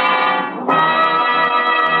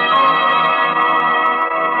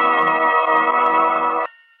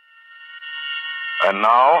 And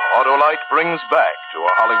now, Autolite brings back to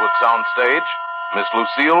a Hollywood soundstage Miss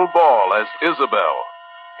Lucille Ball as Isabel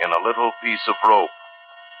in A Little Piece of Rope.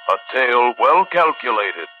 A tale well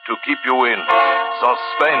calculated to keep you in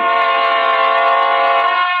suspense.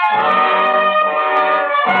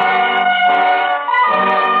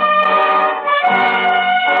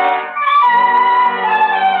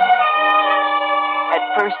 At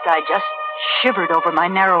first, I just shivered over my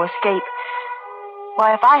narrow escape.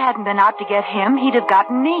 Why, if I hadn't been out to get him, he'd have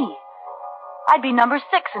gotten me. I'd be number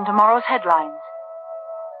 6 in tomorrow's headlines.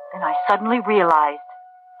 Then I suddenly realized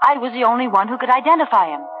I was the only one who could identify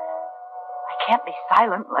him. I can't be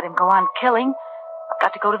silent and let him go on killing. I've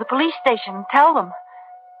got to go to the police station and tell them.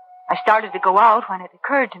 I started to go out when it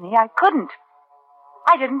occurred to me I couldn't.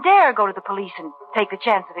 I didn't dare go to the police and take the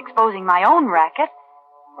chance of exposing my own racket.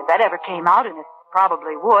 If that ever came out, and it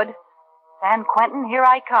probably would, San Quentin, here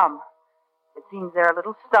I come. It seems they're a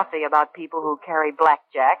little stuffy about people who carry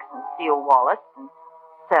blackjacks and steal wallets and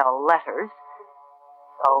sell letters.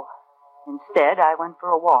 So, instead, I went for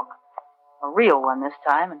a walk. A real one this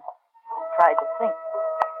time, and tried to think.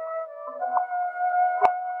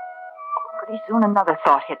 Pretty soon another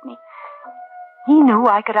thought hit me. He knew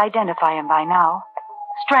I could identify him by now.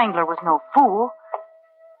 Strangler was no fool.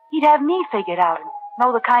 He'd have me figured out and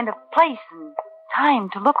know the kind of place and time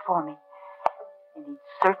to look for me. And he'd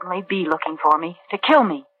certainly be looking for me, to kill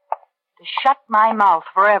me, to shut my mouth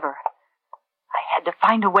forever. I had to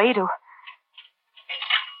find a way to...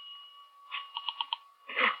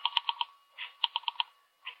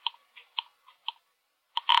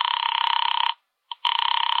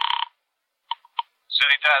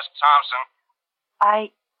 City Desk, Thompson.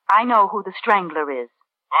 I know who the Strangler is.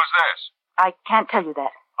 Who's this? I can't tell you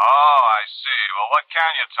that. Oh, I see. Well, what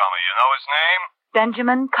can you tell me? You know his name?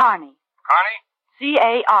 Benjamin Carney. Carney?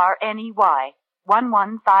 Carney,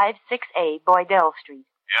 1156A, Boydell Street.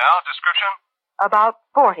 Yeah, description? About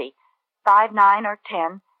 40. 5'9" or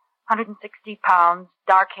 10. 160 pounds.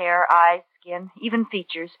 Dark hair, eyes, skin, even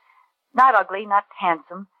features. Not ugly, not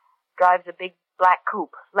handsome. Drives a big black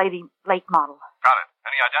coupe. Late model. Got it.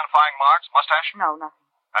 Any identifying marks? Mustache? No, nothing.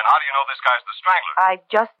 And how do you know this guy's the Strangler? I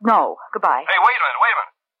just know. Goodbye. Hey, wait a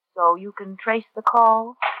minute. So you can trace the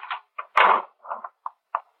call?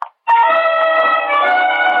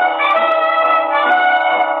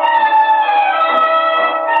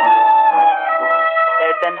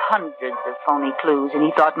 There'd been hundreds of phony clues, and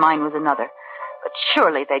he thought mine was another. But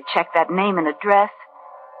surely they'd check that name and address.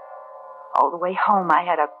 All the way home, I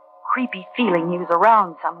had a creepy feeling he was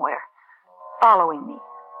around somewhere, following me,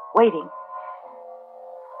 waiting.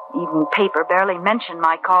 The evening paper barely mentioned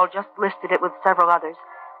my call, just listed it with several others.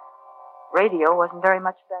 Radio wasn't very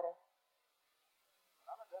much better.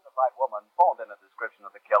 An unidentified woman phoned in a description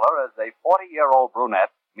of the killer as a 40-year-old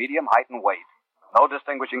brunette, medium height and weight, no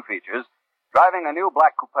distinguishing features, driving a new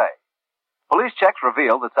black coupe. Police checks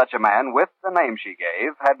revealed that such a man, with the name she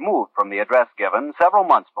gave, had moved from the address given several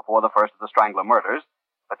months before the first of the Strangler murders,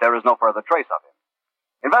 but there is no further trace of him.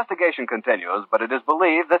 Investigation continues, but it is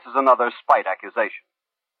believed this is another spite accusation.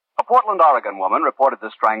 A Portland, Oregon woman reported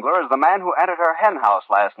the Strangler as the man who entered her hen house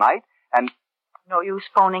last night and... No use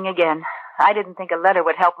phoning again. I didn't think a letter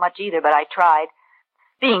would help much either, but I tried.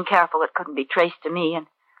 Being careful, it couldn't be traced to me, and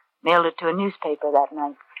mailed it to a newspaper that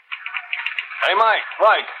night. Hey,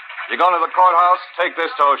 Mike, you going to the courthouse? Take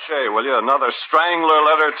this to O'Shea, will you? Another Strangler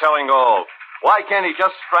letter telling all. Why can't he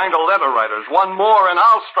just strangle letter writers? One more and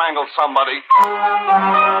I'll strangle somebody.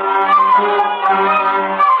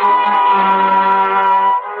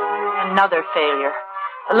 Another failure.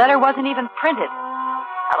 The letter wasn't even printed.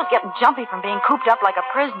 I was getting jumpy from being cooped up like a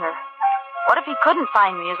prisoner. What if he couldn't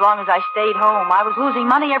find me as long as I stayed home? I was losing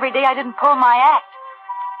money every day I didn't pull my act.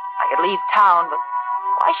 I could leave town, but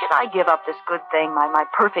why should I give up this good thing, my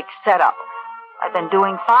perfect setup? I've been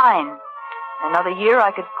doing fine. In another year,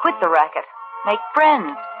 I could quit the racket, make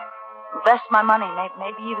friends, invest my money,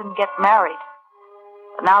 maybe even get married.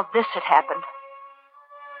 But now this had happened.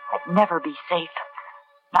 I'd never be safe.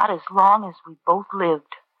 Not as long as we both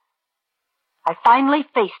lived. I finally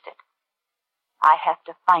faced it. I have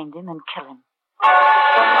to find him and kill him.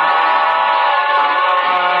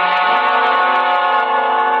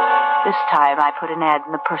 This time I put an ad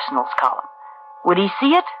in the personals column. Would he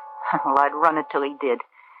see it? Well, I'd run it till he did.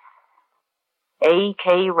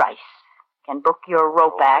 A.K. Rice can book your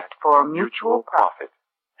rope act for mutual profit.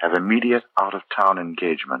 Have immediate out-of-town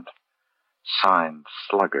engagement. Signed,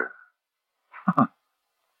 Slugger.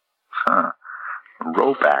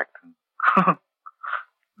 Rope act.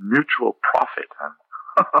 Mutual profit.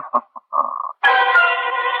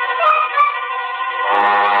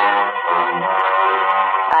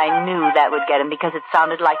 I knew that would get him because it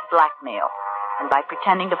sounded like blackmail. And by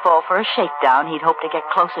pretending to fall for a shakedown, he'd hope to get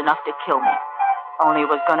close enough to kill me. Only it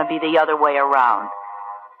was going to be the other way around.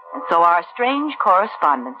 And so our strange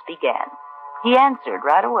correspondence began. He answered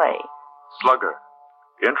right away. Slugger,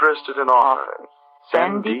 interested in offers.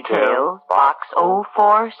 Send details, box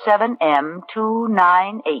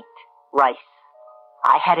 047M298, Rice.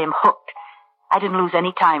 I had him hooked. I didn't lose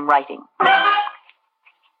any time writing.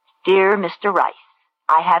 Dear Mr. Rice,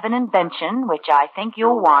 I have an invention which I think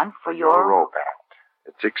you'll want for your rope act.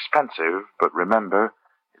 It's expensive, but remember,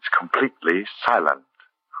 it's completely silent.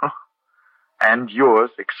 And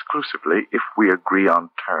yours exclusively if we agree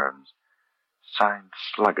on terms. Signed,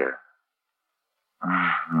 Slugger.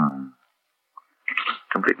 Mm-hmm.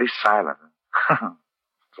 Completely silent.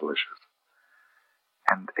 Delicious.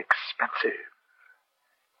 And expensive.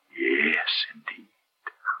 Yes, indeed.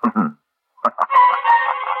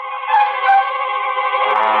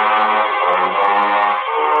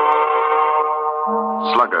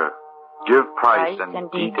 Slugger, give price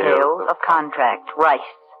and details of contract. Rice.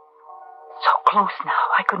 So close now.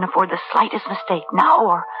 I couldn't afford the slightest mistake now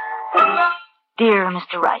or... Dear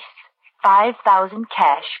Mr. Rice, 5,000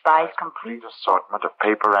 cash buys complete assortment of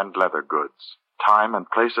paper and leather goods. Time and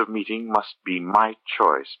place of meeting must be my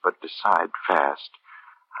choice, but decide fast.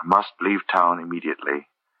 I must leave town immediately.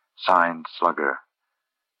 Signed, Slugger.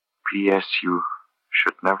 P.S. You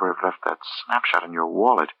should never have left that snapshot in your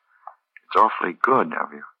wallet. It's awfully good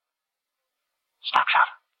of you. Snapshot?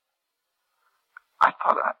 I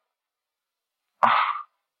thought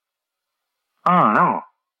Oh, no.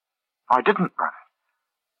 I didn't burn it.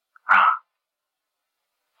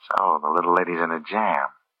 So, the little lady's in a jam.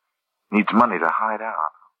 Needs money to hide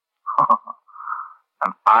out.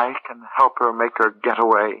 And I can help her make her get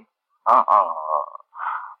away. Oh,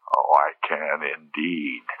 I can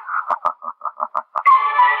indeed.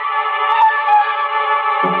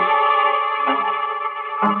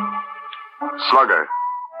 Slugger,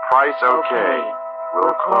 price okay.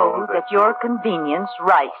 We'll close at your convenience,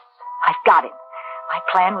 Rice. I've got him. My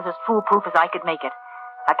plan was as foolproof as I could make it.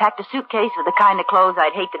 I packed a suitcase with the kind of clothes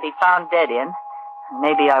I'd hate to be found dead in.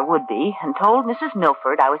 Maybe I would be, and told Mrs.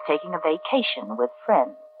 Milford I was taking a vacation with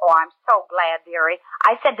friends. Oh, I'm so glad, dearie.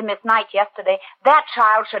 I said to Miss Knight yesterday, that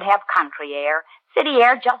child should have country air. City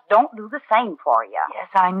air just don't do the same for you. Yes,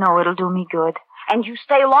 I know. It'll do me good. And you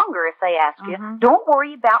stay longer if they ask you. Don't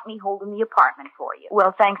worry about me holding the apartment for you.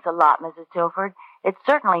 Well, thanks a lot, Mrs. Tilford. It's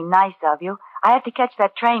certainly nice of you. I have to catch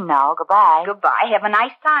that train now. Goodbye. Goodbye. Have a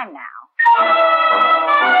nice time now.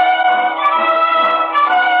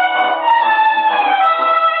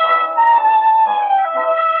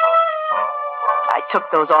 I took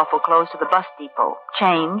those awful clothes to the bus depot,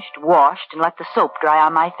 changed, washed, and let the soap dry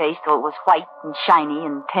on my face till it was white and shiny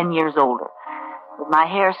and 10 years older. With my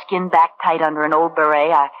hair skinned back tight under an old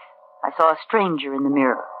beret, I saw a stranger in the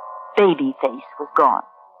mirror. Baby face was gone.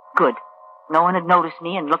 Good. No one had noticed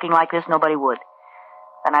me, and looking like this, nobody would.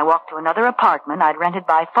 Then I walked to another apartment I'd rented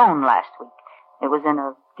by phone last week. It was in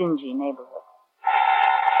a dingy neighborhood.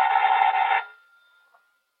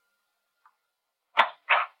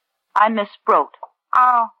 I'm Miss Sproat.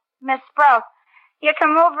 Oh, Miss Sprout, you can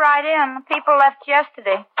move right in. The people left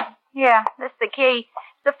yesterday. Here, this is the key.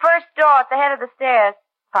 It's the first door at the head of the stairs.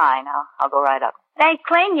 Fine, I'll go right up. It ain't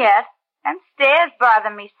clean yet. Them stairs bother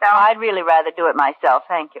me so. I'd really rather do it myself,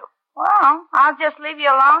 thank you. Well, I'll just leave you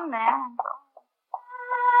alone then.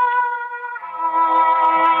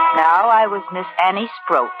 Now I was Miss Annie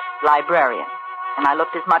Sproat, librarian, and I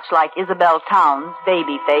looked as much like Isabel Towns'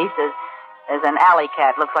 baby face as an alley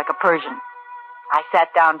cat looks like a Persian. I sat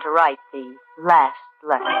down to write the last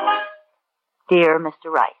letter. Dear Mr.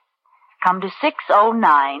 Rice, come to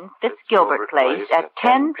 609 Fitzgilbert Place at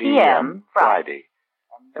 10 p.m. Friday.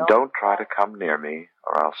 And don't try to come near me,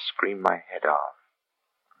 or I'll scream my head off.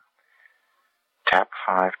 Tap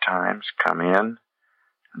 5 times, come in,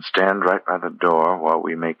 and stand right by the door while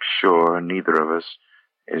we make sure neither of us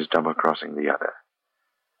is double-crossing the other.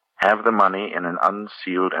 Have the money in an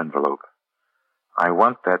unsealed envelope. I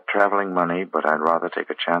want that traveling money, but I'd rather take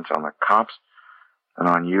a chance on the cops than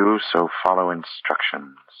on you, so follow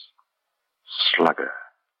instructions. Slugger.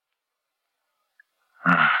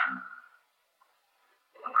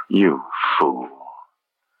 You fool.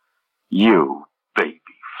 You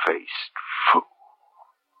baby-faced fool.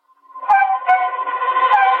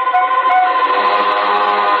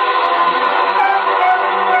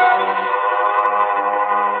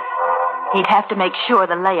 He'd have to make sure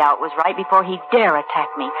the layout was right before he'd dare attack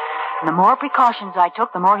me. And the more precautions I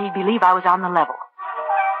took, the more he'd believe I was on the level.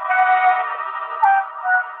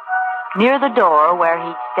 Near the door where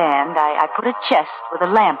he'd stand, I put a chest with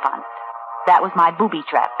a lamp on it. That was my booby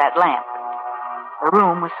trap, that lamp. The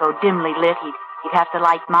room was so dimly lit, he'd have to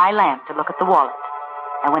light my lamp to look at the wallet.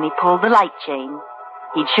 And when he pulled the light chain,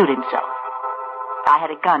 he'd shoot himself. I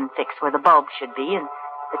had a gun fixed where the bulb should be, and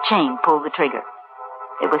the chain pulled the trigger.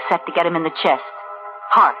 It was set to get him in the chest.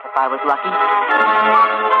 Heart, if I was lucky.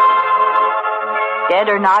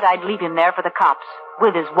 Dead or not, I'd leave him there for the cops,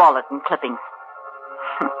 with his wallet and clippings.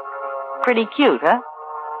 Pretty cute, huh?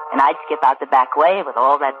 And I'd skip out the back way with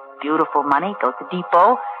all that beautiful money, go to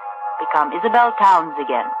Depot, become Isabel Towns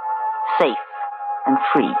again, safe and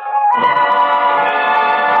free.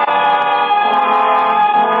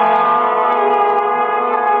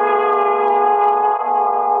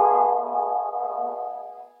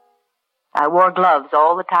 I wore gloves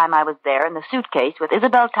all the time I was there, and the suitcase with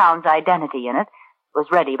Isabel Towns' identity in it was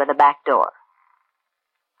ready by the back door.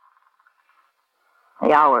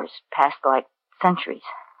 The hours passed like centuries,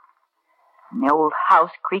 and the old house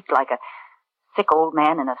creaked like a sick old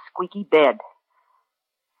man in a squeaky bed.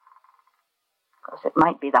 Of course, it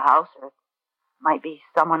might be the house, or it might be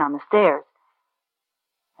someone on the stairs.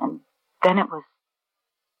 And then it was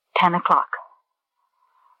 10 o'clock.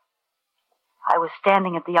 I was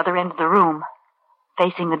standing at the other end of the room,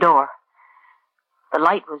 facing the door. The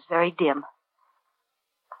light was very dim.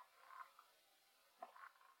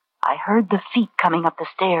 I heard the feet coming up the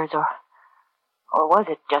stairs, or was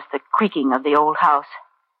it just the creaking of the old house?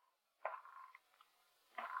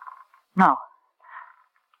 No.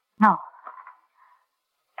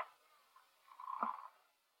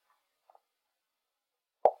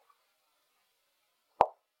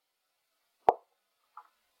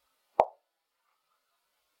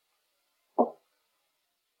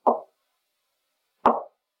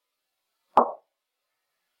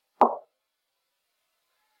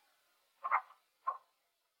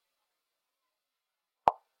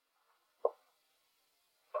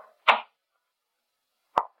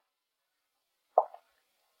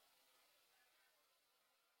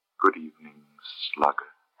 Good evening,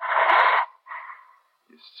 Slugger.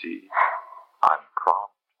 You see, I'm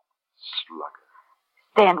prompt, Slugger.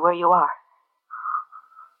 Stand where you are.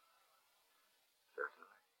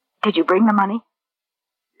 Certainly. Did you bring the money?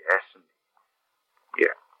 Yes, indeed.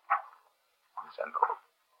 Here. This envelope.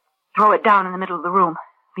 Throw it down in the middle of the room,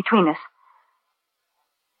 between us.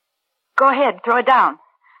 Go ahead, throw it down.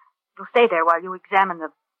 It'll stay there while you examine the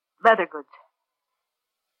leather goods.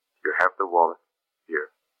 You have the wallet here.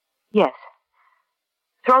 Yes.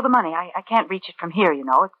 Throw the money. I can't reach it from here, you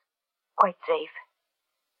know. It's quite safe.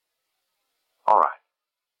 All right.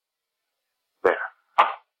 There.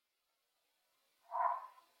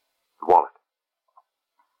 The wallet.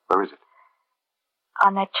 Where is it?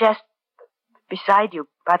 On that chest beside you,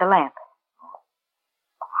 by the lamp.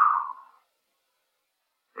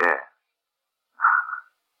 Yeah.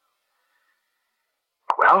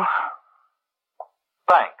 Well,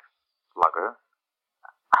 thanks, Slugger.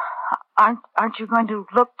 Aren't you going to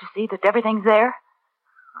look to see that everything's there?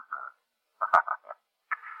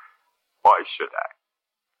 Why should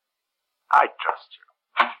I? I trust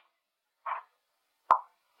you.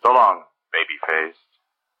 So long, baby-faced.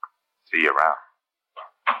 See you around.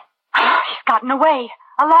 He's gotten away,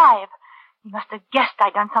 alive. He must have guessed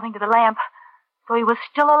I'd done something to the lamp, so he was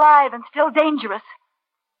still alive and still dangerous.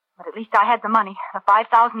 But at least I had the money, the $5,000.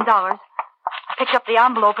 I picked up the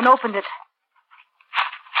envelope and opened it.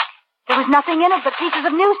 There was nothing in it but pieces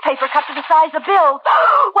of newspaper cut to the size of bills.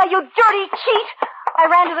 Why, you dirty cheat!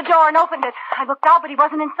 I ran to the door and opened it. I looked out, but he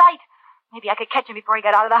wasn't in sight. Maybe I could catch him before he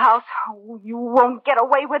got out of the house. Oh, you won't get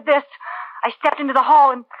away with this. I stepped into the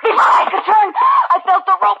hall, and before I could turn, I felt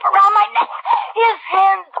the rope around my neck. His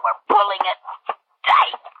hands were pulling it.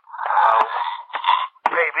 tight. Oh,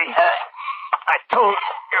 baby. I told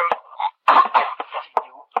you I'd see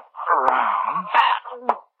you around.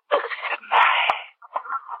 Good night.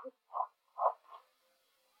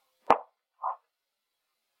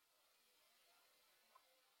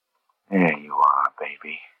 There you are,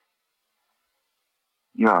 baby.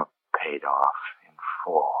 You're paid off in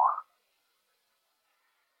full.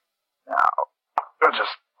 Now, we'll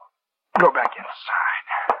just go back inside.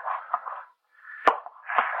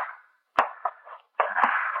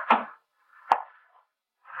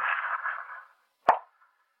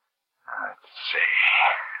 Let's see.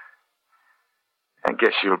 I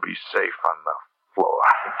guess you'll be safe on the floor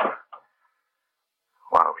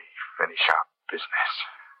while we finish our business.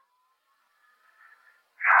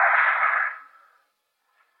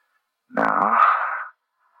 Now,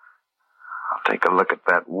 I'll take a look at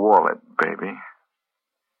that wallet, baby.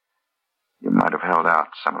 You might have held out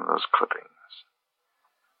some of those clippings.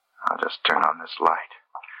 I'll just turn on this light.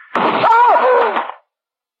 Oh!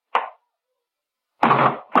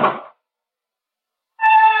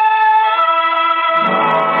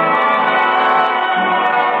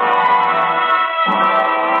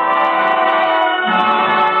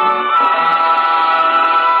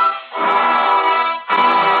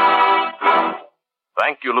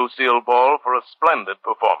 Thank you, Lucille Ball, for a splendid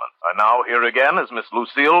performance. I now here again is Miss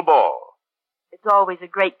Lucille Ball. It's always a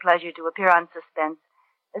great pleasure to appear on Suspense,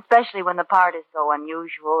 especially when the part is so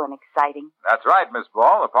unusual and exciting. That's right, Miss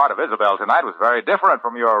Ball. The part of Isabel tonight was very different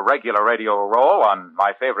from your regular radio role on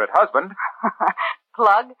My Favorite Husband.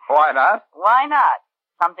 Plug? Why not? Why not?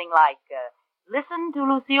 Something like, listen to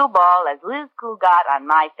Lucille Ball as Liz Cougat on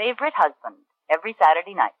My Favorite Husband every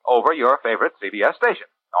Saturday night. Over your favorite CBS station.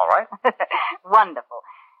 All right? Wonderful.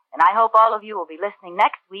 And I hope all of you will be listening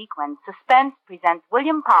next week when Suspense presents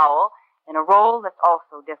William Powell in a role that's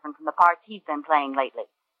also different from the parts he's been playing lately.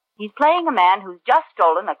 He's playing a man who's just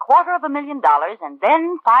stolen $250,000 and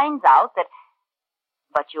then finds out that...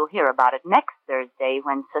 But you'll hear about it next Thursday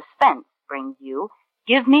when Suspense brings you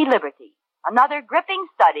Give Me Liberty, another gripping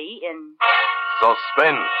study in...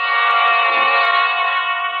 Suspense.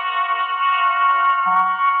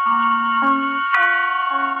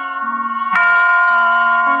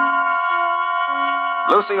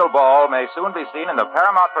 Lucille Ball may soon be seen in the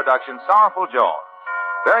Paramount production Sorrowful Jones.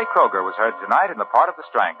 Barry Kroger was heard tonight in the part of the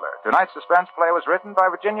Strangler. Tonight's suspense play was written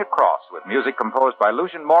by Virginia Cross, with music composed by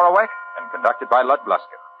Lucian Moraweck and conducted by Lud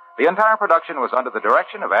Bluskin. The entire production was under the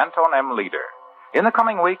direction of Anton M. Leader. In the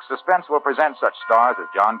coming weeks, Suspense will present such stars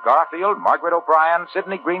as John Garfield, Margaret O'Brien,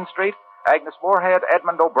 Sidney Greenstreet, Agnes Moorehead,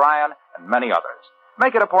 Edmund O'Brien, and many others.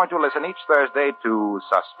 Make it a point to listen each Thursday to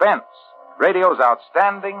Suspense, radio's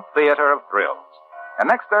outstanding theater of thrills. And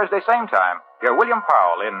next Thursday, same time, hear William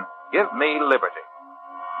Powell in Give Me Liberty.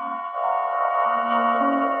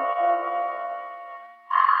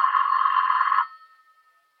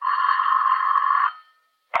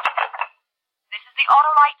 This is the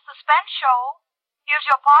Autolite Suspense Show. Here's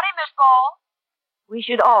your party, Miss Ball. We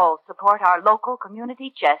should all support our local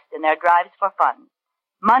community chest in their drives for fun.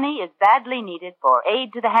 Money is badly needed for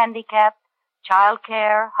aid to the handicapped, child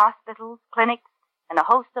care, hospitals, clinics, and a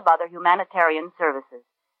host of other humanitarian services.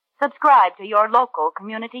 Subscribe to your local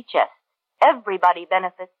community chest. Everybody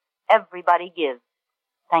benefits, everybody gives.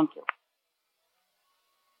 Thank you.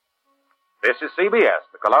 This is CBS,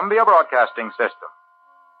 the Columbia Broadcasting System.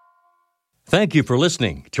 Thank you for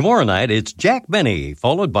listening. Tomorrow night, it's Jack Benny,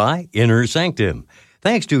 followed by Inner Sanctum.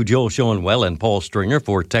 Thanks to Joel Schoenwell and Paul Stringer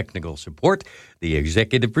for technical support. The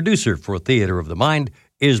executive producer for Theater of the Mind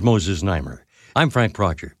is Moses Neimer. I'm Frank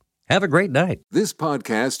Proctor. Have a great night. This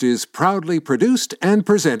podcast is proudly produced and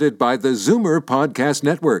presented by the Zoomer Podcast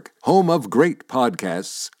Network, home of great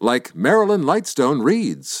podcasts like Marilyn Lightstone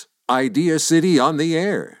Reads, Idea City on the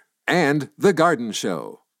Air, and The Garden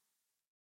Show.